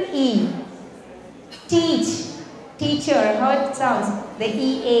different E. Teach, teacher, how it sounds. The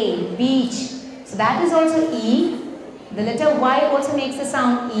EA, beach. So that is also E. The letter Y also makes the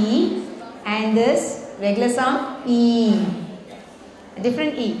sound E. And this regular sound E. A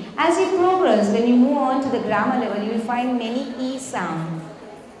different E. As you progress, when you move on to the grammar level, you will find many E sound.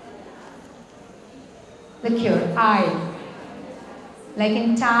 Look here, I. Like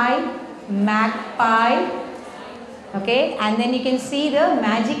in tie, magpie. Okay, and then you can see the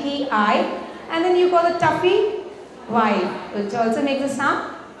magic E I. And then you got the toughy Y, which also makes the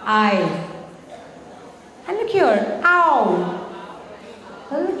sound I. And look here, ow.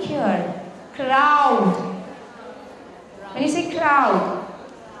 Look here, crowd. When you say crowd,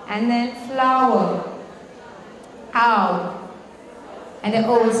 and then flower, ow. And the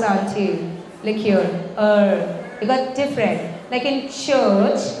O sound too. Look here, you got different. Like in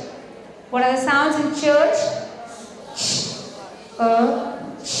church, what are the sounds in church?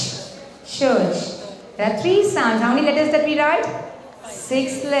 Church. There are 3 sounds. How many letters that we write?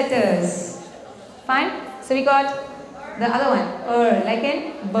 6 letters. Fine. So we got the other one, like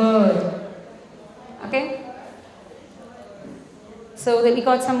in bird. Okay. So that we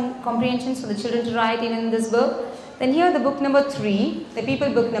got some comprehensions for the children to write even in this book. Then here the book number 3, the people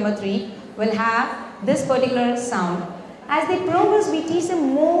book number 3 will have this particular sound. As they progress, we teach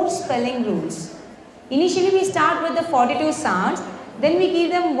them more spelling rules. Initially we start with the 42 sounds. Then we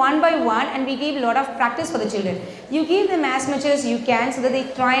give them one by one and we give a lot of practice for the children. You give them as much as you can so that they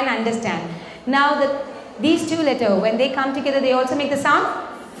try and understand. Now these 2 letters, when they come together, they also make the sound.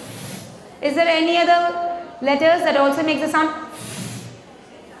 Is there any other letters that also make the sound?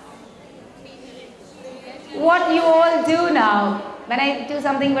 What you all do now? When I do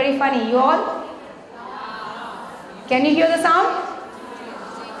something very funny, you all? Can you hear the sound?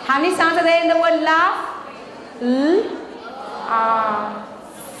 How many sounds are there in the word laugh? L.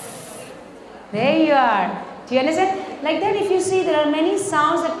 There you are. Do you understand? Like that, if you see, there are many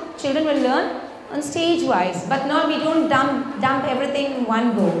sounds that children will learn on stage wise, but not, we don't dump everything in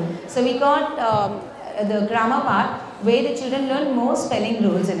one go. So we got the grammar part where the children learn more spelling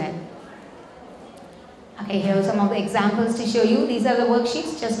rules in it. Okay, here are some of the examples to show you. These are the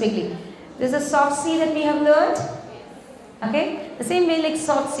worksheets, just quickly. This is a soft C that we have learned. Okay, the same way like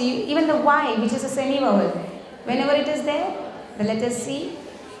soft C, even the Y, which is a semi-vowel, whenever it is there, the letter C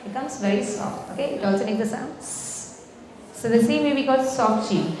becomes very soft. Okay, it also makes the sound S. So the same way we got soft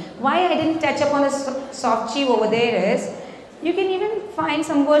G. Why I didn't touch upon the soft G over there is, you can even find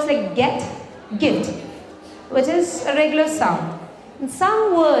some words like get, gift, which is a regular sound. And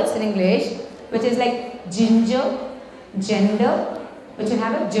some words in English, which is like ginger, gender, which will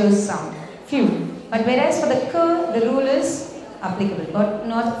have a J sound. Few. But whereas for the K, the rule is applicable, but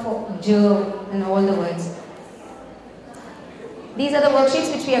not for J in all the words. These are the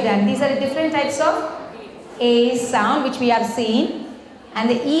worksheets which we have done. These are the different types of A sound which we have seen, and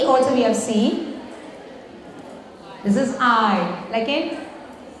the E also we have seen. This is I, like in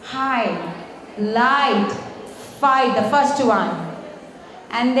high, light, fight, the first one.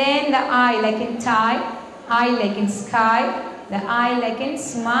 And then the I like in tie, I like in sky, the I like in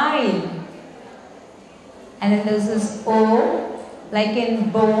smile. And then this is O like in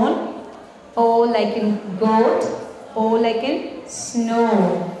bone, O like in goat, O like in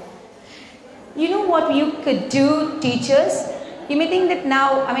snow. You know what you could do, teachers? You may think that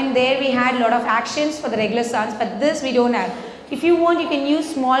now, there we had a lot of actions for the regular sounds, but this we don't have. If you want, you can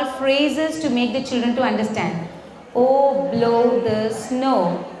use small phrases to make the children to understand. Oh, blow the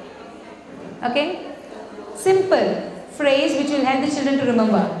snow. Okay? Simple phrase which will help the children to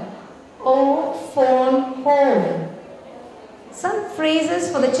remember. Oh, phone home. Some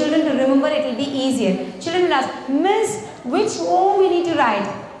phrases for the children to remember, it will be easier. Children will ask, Miss, which O we need to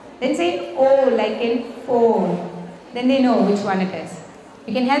write? Then say O like in phone. Then they know which one it is.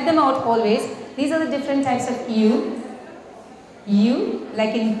 You can help them out always. These are the different types of U. U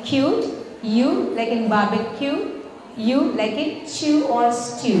like in cute, U like in barbecue, U like in chew or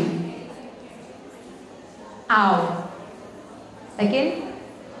stew. Ow like in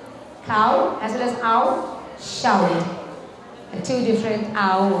cow as well as ow, shout. Two different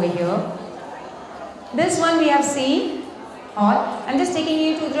ow over here. This one we have seen. Or I'm just taking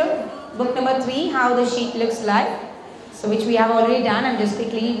you to the book number 3, how the sheet looks like. So which we have already done. I'm just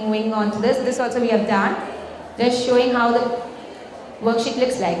quickly moving on to this. This also we have done. Just showing how the worksheet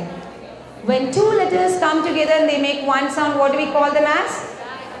looks like. When two letters come together and they make one sound, what do we call them as?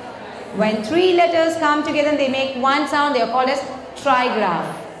 When three letters come together and they make one sound, they are called as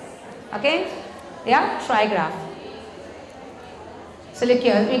trigraph. Okay? They are trigraph. So look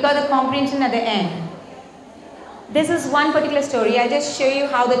here, we got the comprehension at the end. This is one particular story. I'll just show you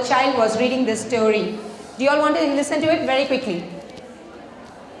how the child was reading this story. Do you all want to listen to it very quickly?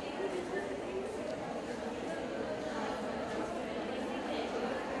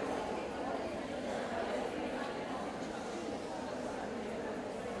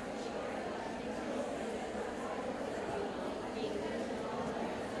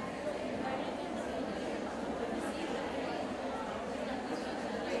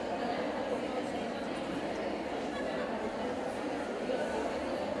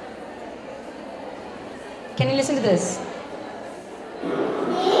 Can you listen to this?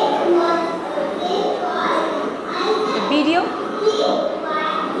 The video?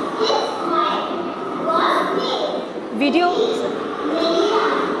 Video?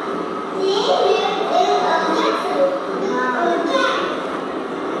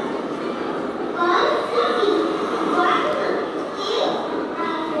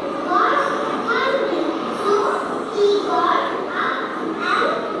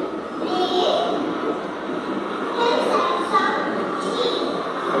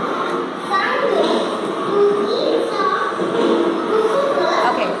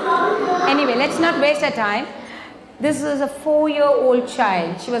 Let's not waste our time. This is a 4-year-old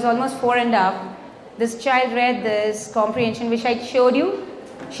child. She was almost 4 and up. This child read this comprehension which I showed you.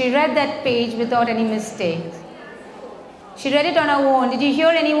 She read that page without any mistakes. She read it on her own. Did you hear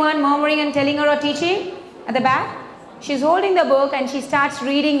anyone murmuring and telling her or teaching at the back? She's holding the book and she starts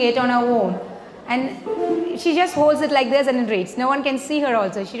reading it on her own. And she just holds it like this and it reads. No one can see her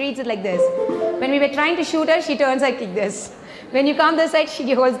also. She reads it like this. When we were trying to shoot her, she turns like this. When you come this side, she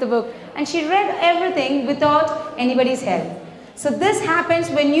holds the book. And she read everything without anybody's help. So this happens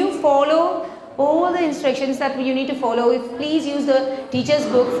when you follow all the instructions that you need to follow. If please use the teacher's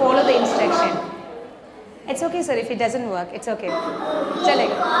book, follow the instruction. It's okay, sir, if it doesn't work. It's okay.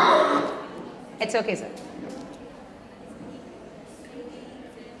 Chale. It's okay, sir.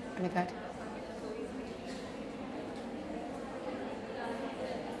 Oh my God.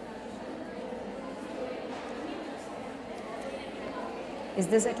 Is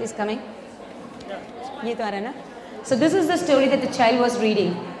this at least coming? Yeah. So this is the story that the child was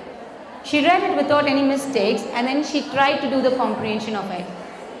reading. She read it without any mistakes and then she tried to do the comprehension of it.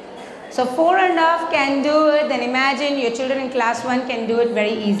 So 4 and a half can do it, then imagine your children in class 1 can do it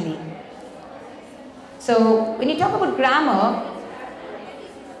very easily. So when you talk about grammar,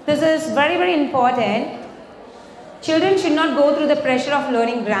 this is very, very important. Children should not go through the pressure of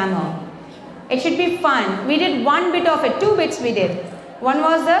learning grammar. It should be fun. We did one bit of it, 2 bits we did. One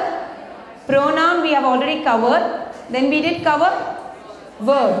was the pronoun we have already covered. Then we did cover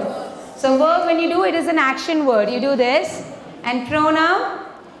verb. So verb, when you do it is an action word. You do this. And pronoun,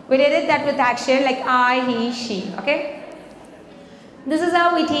 we did that with action like I, he, she. Okay. This is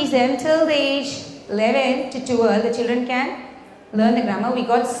how we teach them till the age 11 to 12. The children can learn the grammar. We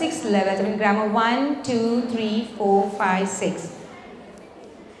got 6 levels. I mean grammar 1, 2, 3, 4, 5, 6.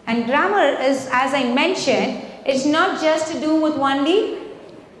 And grammar is, as I mentioned, it's not just to do with only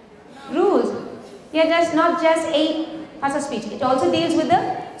rules. Yeah, that's not just a parts of speech. It also deals with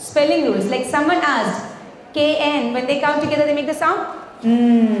the spelling rules. Like someone asked, KN, when they come together they make the sound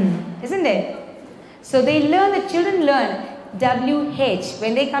isn't it? So they learn, the children learn WH.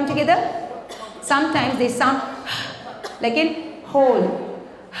 When they come together, sometimes they sound like in whole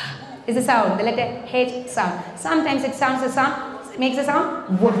is the sound, the letter H sound. Sometimes it sounds the sound, makes the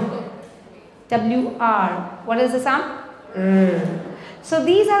sound WR. What is the sound? So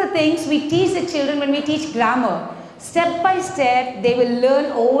these are the things we teach the children when we teach grammar. Step by step, they will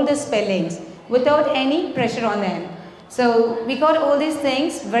learn all the spellings without any pressure on them. So we got all these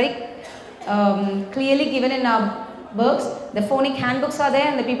things very clearly given in our books. The phonic handbooks are there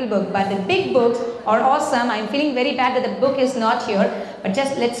and the people book. But the big books are awesome. I'm feeling very bad that the book is not here. But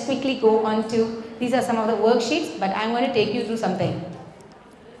just let's quickly go on to, these are some of the worksheets. But I'm going to take you through something.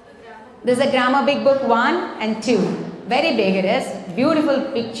 This is a grammar big book 1 and 2. Very big it is.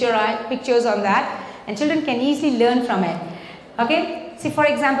 Beautiful pictures on that. And children can easily learn from it. Okay. See for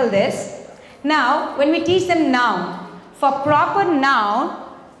example this. Now when we teach them noun. For proper noun,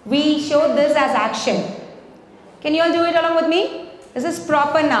 we show this as action. Can you all do it along with me? This is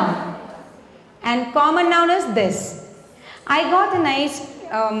proper noun. And common noun is this. I got a nice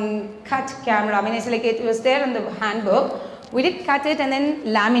cut camera. I mean, it's like it was there in the handbook. We did cut it and then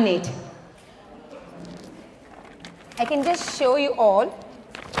laminate. I can just show you all.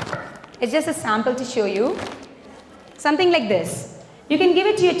 It's just a sample to show you. Something like this. You can give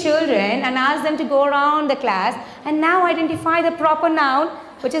it to your children and ask them to go around the class and now identify the proper noun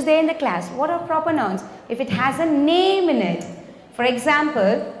which is there in the class. What are proper nouns? If it has a name in it. For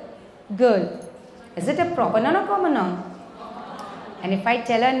example, girl. Is it a proper noun or common noun? And if I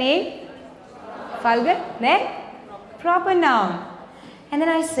tell her name, Falgun, then proper noun. And then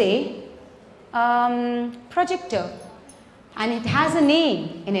I say projector. And it has a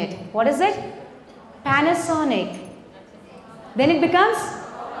name in it. What is it? Panasonic. Then it becomes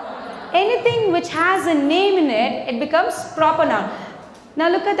anything which has a name in it, it becomes proper noun. Now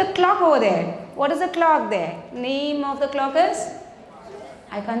look at the clock over there. What is the clock there? Name of the clock is?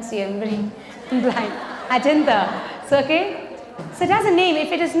 I can't see, I'm very blind. Ajanta. So, okay. So it has a name.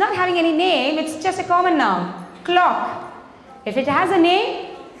 If it is not having any name, it's just a common noun. Clock. If it has a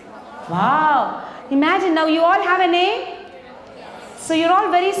name, wow. Imagine now you all have a name. So you're all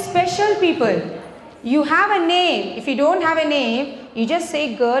very special people. You have a name. If you don't have a name, you just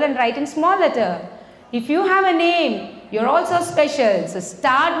say girl and write in small letter. If you have a name, you're also special. So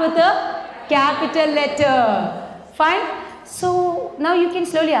start with a capital letter. Fine? So now you can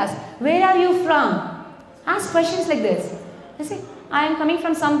slowly ask, where are you from? Ask questions like this. You say, I am coming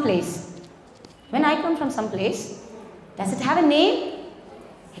from some place. When I come from some place, does it have a name?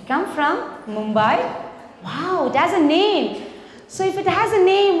 I come from Mumbai. Wow, it has a name. So if it has a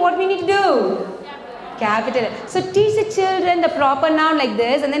name, what we need to do? Capital. So teach the children the proper noun like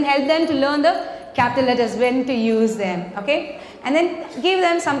this and then help them to learn the capital letters, when to use them. Okay? And then give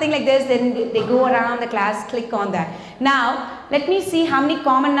them something like this, then they go around the class, click on that. Now, let me see how many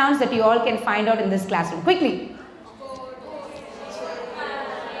common nouns that you all can find out in this classroom. Quickly.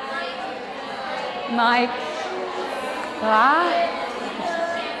 Mike. Wow.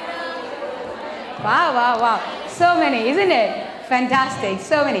 Wow, wow, wow. So many, isn't it? Fantastic.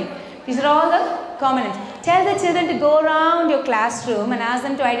 So many. These are all the common nouns. Tell the children to go around your classroom and ask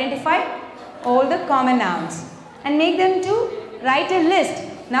them to identify all the common nouns. And make them to write a list.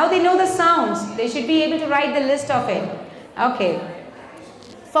 Now they know the sounds. They should be able to write the list of it. Okay.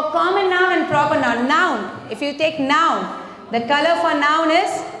 For common noun and proper noun. Noun. If you take noun, the color for noun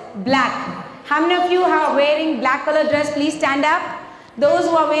is black. How many of you are wearing black color dress? Please stand up. Those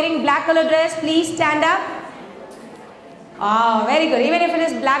who are wearing black color dress, please stand up. Oh, very good. Even if it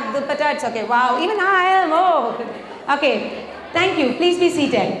is black dupatta, it's okay. Wow, even I am. Oh, okay. Thank you. Please be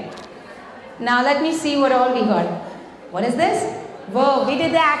seated. Now let me see what all we got. What is this? Verb. We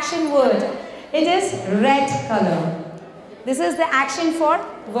did the action word. It is red color. This is the action for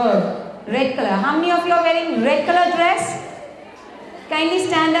verb. Red color. How many of you are wearing red color dress? Kindly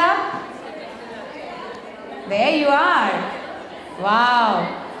stand up. There you are.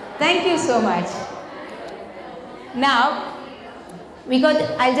 Wow. Thank you so much. Now,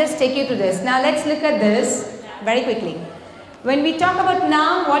 I'll just take you to this. Now let's look at this very quickly. When we talk about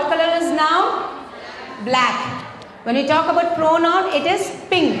noun, what color is noun? Black. When we talk about pronoun, it is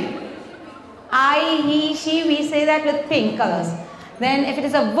pink. I, he, she, we say that with pink colors. Then if it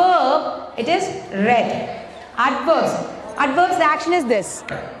is a verb, it is red. Adverbs. Adverbs, the action is this.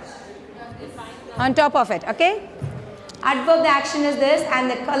 On top of it, okay? Adverb, the action is this and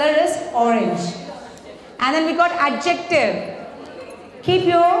the color is orange. And then we got adjective. Keep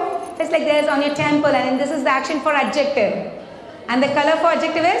your fist like this on your temple and this is the action for adjective. And the color for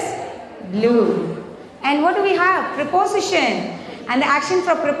adjective is blue. And what do we have? Preposition. And the action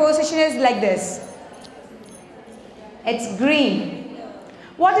for preposition is like this. It's green.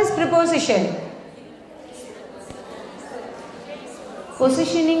 What is preposition?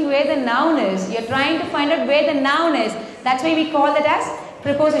 Positioning where the noun is. You're trying to find out where the noun is. That's why we call it as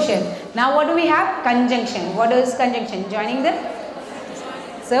preposition. Now what do we have? Conjunction. What is conjunction? Joining the...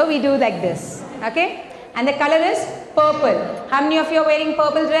 So we do like this. Okay? And the color is purple. How many of you are wearing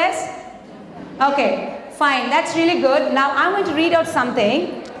purple dress? Okay. Fine. That's really good. Now I'm going to read out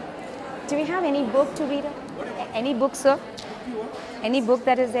something. Do we have any book to read out? Any book, sir? Any book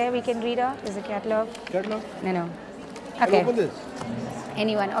that is there we can read out? Is a catalog? Catalog? No. Okay. Open this.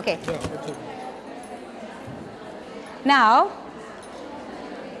 Anyone? Okay. Yeah, that's it. Now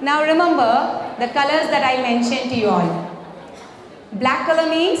remember the colors that I mentioned to you all. Black color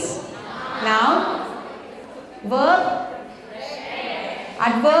means noun, verb,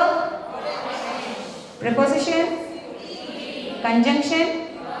 adverb, preposition, conjunction,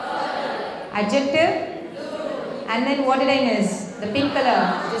 adjective, and then what did I miss? The pink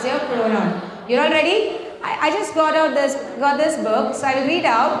color, which is your pronoun. You're all ready? I just got this book, so I will read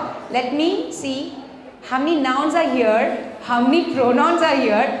out. Let me see how many nouns are here, how many pronouns are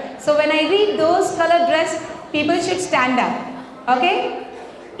here. So when I read those colored dress, people should stand up. Okay?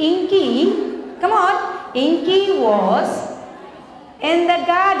 Inky, come on. Inky was in the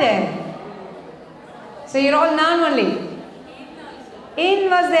garden. So you're all noun only. In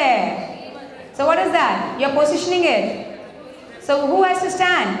was there. So what is that? You're positioning it. So who has to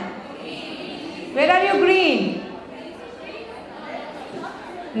stand? Where are you? Green.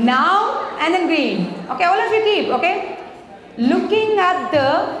 Now and then green. Okay, all of you keep. Okay. Looking at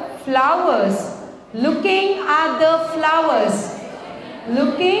the flowers. Looking at the flowers.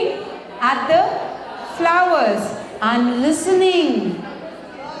 Looking at the flowers and listening.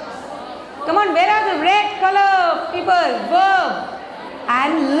 Come on, where are the red color people? Verb.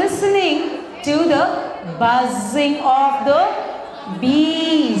 And listening to the buzzing of the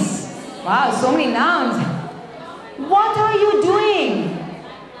bees. Wow, so many nouns. What are you doing?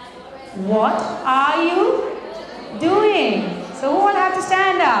 What are you doing? So who will have to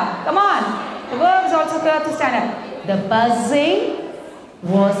stand up? Come on. The verbs also have to stand up. The buzzing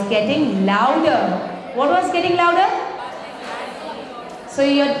was getting louder. What was getting louder? So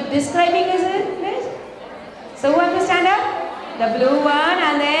you're describing, isn't it? So who has to stand up? The blue one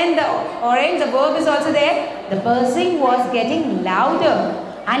and then the orange. The verb is also there. The buzzing was getting louder.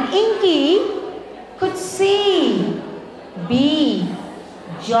 And Inky could see bee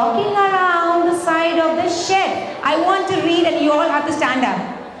jogging around the side of the shed. I want to read and you all have to stand up.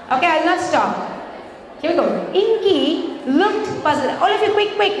 Okay, I'll not stop. Here we go. Inky looked puzzled. All of you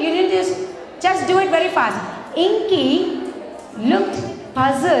quick. You need to just do it very fast. Inky looked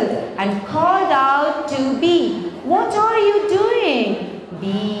puzzled and called out to bee. What are you doing?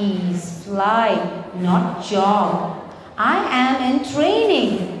 Bees fly, not jog. I am in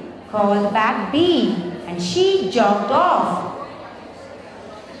training, called back bee, and she jogged off.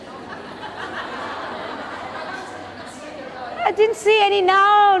 I didn't see any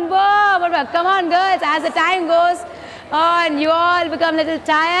noun. Whoa, come on girls, as the time goes on, you all become a little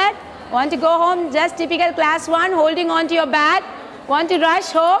tired. Want to go home, just typical class 1, holding on to your bag. Want to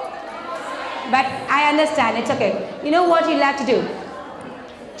rush home? But I understand, it's okay. You know what you'll have to do?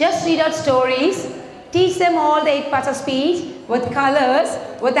 Just read out stories. Teach them all the 8 parts of speech with colors,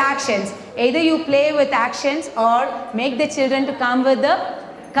 with actions. Either you play with actions or make the children to come with the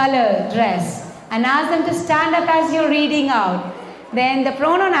color dress. And ask them to stand up as you're reading out. Then the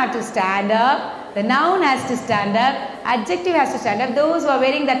pronoun has to stand up. The noun has to stand up. Adjective has to stand up. Those who are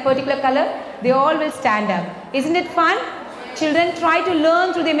wearing that particular color, they all will stand up. Isn't it fun? Children try to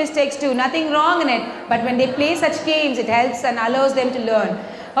learn through their mistakes too. Nothing wrong in it. But when they play such games, it helps and allows them to learn.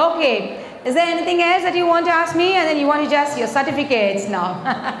 Okay. Is there anything else that you want to ask me? And then you want to just your certificates now.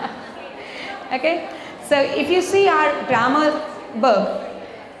 Okay. So if you see our grammar book,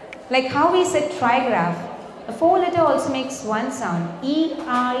 like how we said trigraph, the 4-letter also makes one sound.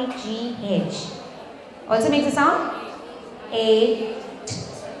 E-I-G-H. Also makes a sound? 8.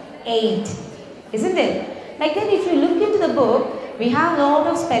 Isn't it? Like that, if you look into the book, we have a lot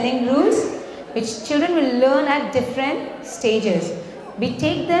of spelling rules which children will learn at different stages. We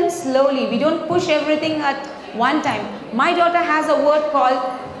take them slowly. We don't push everything at one time. My daughter has a word called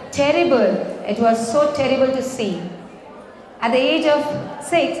terrible. It was so terrible to see. At the age of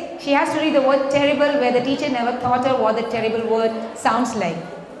 6, she has to read the word terrible where the teacher never taught her what the terrible word sounds like.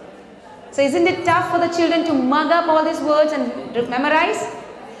 So isn't it tough for the children to mug up all these words and memorize?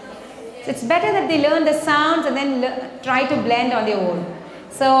 So it's better that they learn the sounds and then try to blend on their own.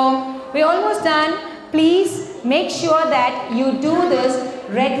 So we're almost done. Please make sure that you do this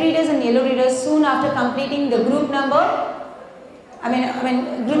red readers and yellow readers soon after completing the group number.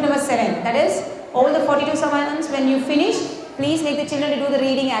 Group number 7. That is all the 42 summons. When you finish, please make the children to do the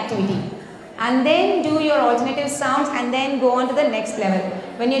reading activity. And then do your alternative sounds and then go on to the next level.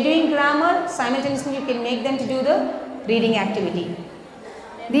 When you're doing grammar, simultaneously you can make them to do the reading activity.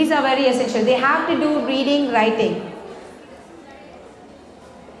 These are very essential. They have to do reading, writing.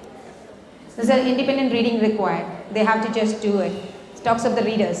 There's an independent reading required. They have to just do it. It talks of the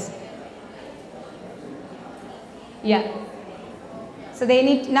readers. Yeah. So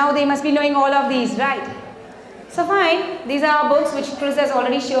now they must be knowing all of these, right? So fine, these are books which Chris has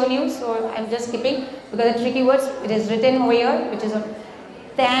already shown you, so I'm just skipping because the tricky words, it is written over here, which is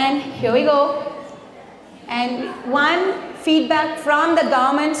then here we go. And one feedback from the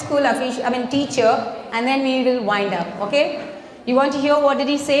government school official, teacher, and then we will wind up, okay? You want to hear what did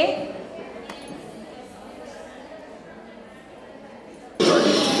he say?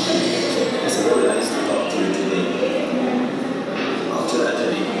 It's very nice to talk to you today. After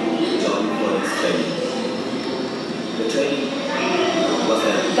attending Jolly Phonics Trainer,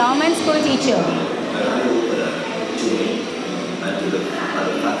 government school teacher. An eye-opener to me and to the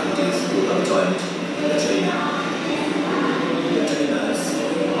other faculties who have joined the training. The trainers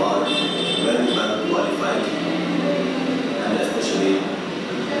are very well qualified, and especially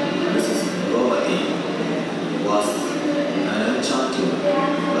Mrs. Gomathi was an enchanting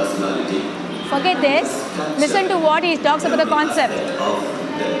personality. Forget this. Listen to what he talks about the concept. Of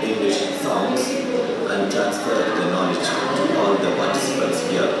the English sounds and transfer the knowledge to all the participants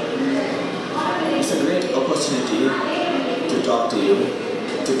here. It's a great opportunity to talk to you,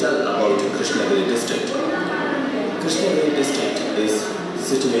 to tell about Krishnagiri district. Krishnagiri district is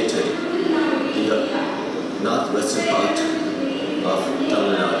situated in the northwestern part of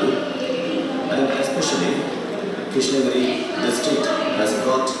Tamil Nadu, and especially Krishnagiri district has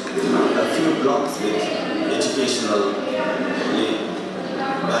got a few blocks with educationally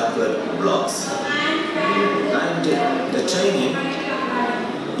backward blocks. And the training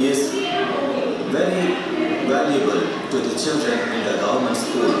is very valuable to the children in the government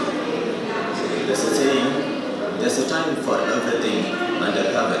school. There's a saying, there's a time for everything under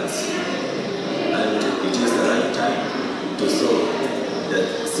heavens, and it is the right time to sow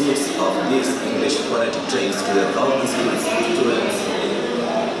the seeds of these English phonetic trains to the government school students.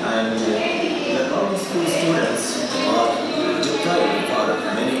 And the government school students are deprived for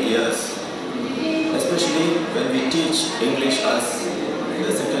many years, especially when we teach English as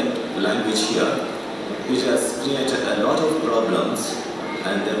the second language here. It has created a lot of problems,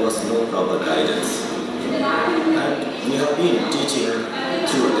 and there was no proper guidance. And we have been teaching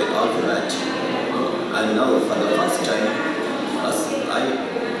through the alphabet, and now for the first time, as I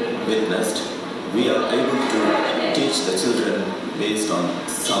witnessed, we are able to teach the children based on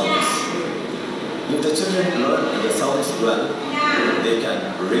sounds. If the children learn the sounds well, they can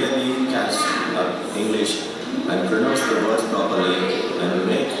really catch up English and pronounce the words properly and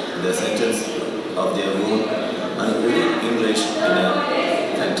make the sentence of their own and read English in a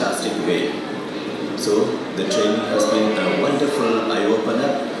fantastic way. So the training has been a wonderful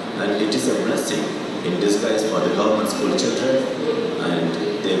eye-opener, and it is a blessing in disguise for the government school children, and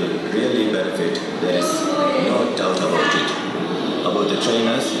they will really benefit. There is no doubt about it. About the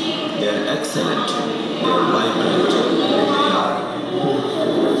trainers, they are excellent, they are vibrant, they are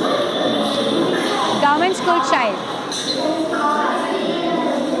Government school child.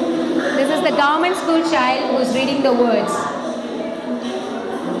 This is the government school child who is reading the words.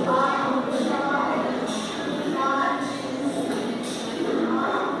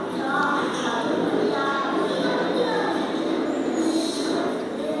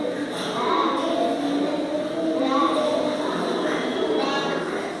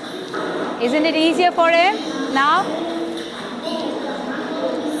 Isn't it easier for him now?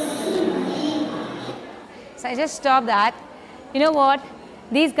 So I just stopped that. You know what?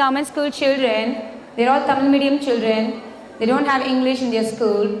 These government school children, they're all Tamil medium children. They don't have English in their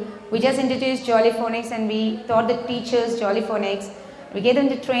school. We just introduced Jolly Phonics, and we taught the teachers Jolly Phonics. We gave them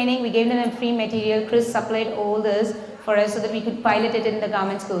the training, we gave them a free material. Chris supplied all this for us so that we could pilot it in the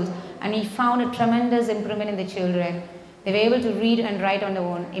government schools. And we found a tremendous improvement in the children. They were able to read and write on their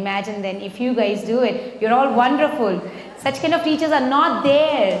own. Imagine then, if you guys do it, you're all wonderful. Such kind of teachers are not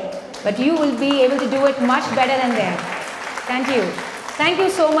there, but you will be able to do it much better than them. Thank you. Thank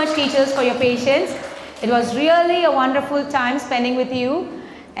you so much, teachers, for your patience. It was really a wonderful time spending with you,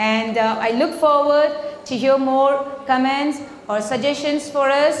 and I look forward to hear more comments or suggestions for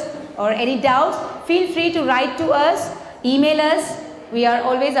us, or any doubts. Feel free to write to us, email us. We are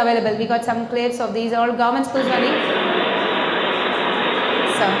always available. We got some clips of these all government schools running.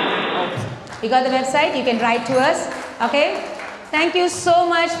 So, we got the website. You can write to us. Okay. Thank you so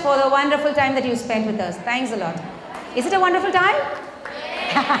much for the wonderful time that you spent with us. Thanks a lot. Is it a wonderful time?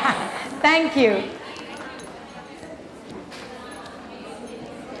 Thank you.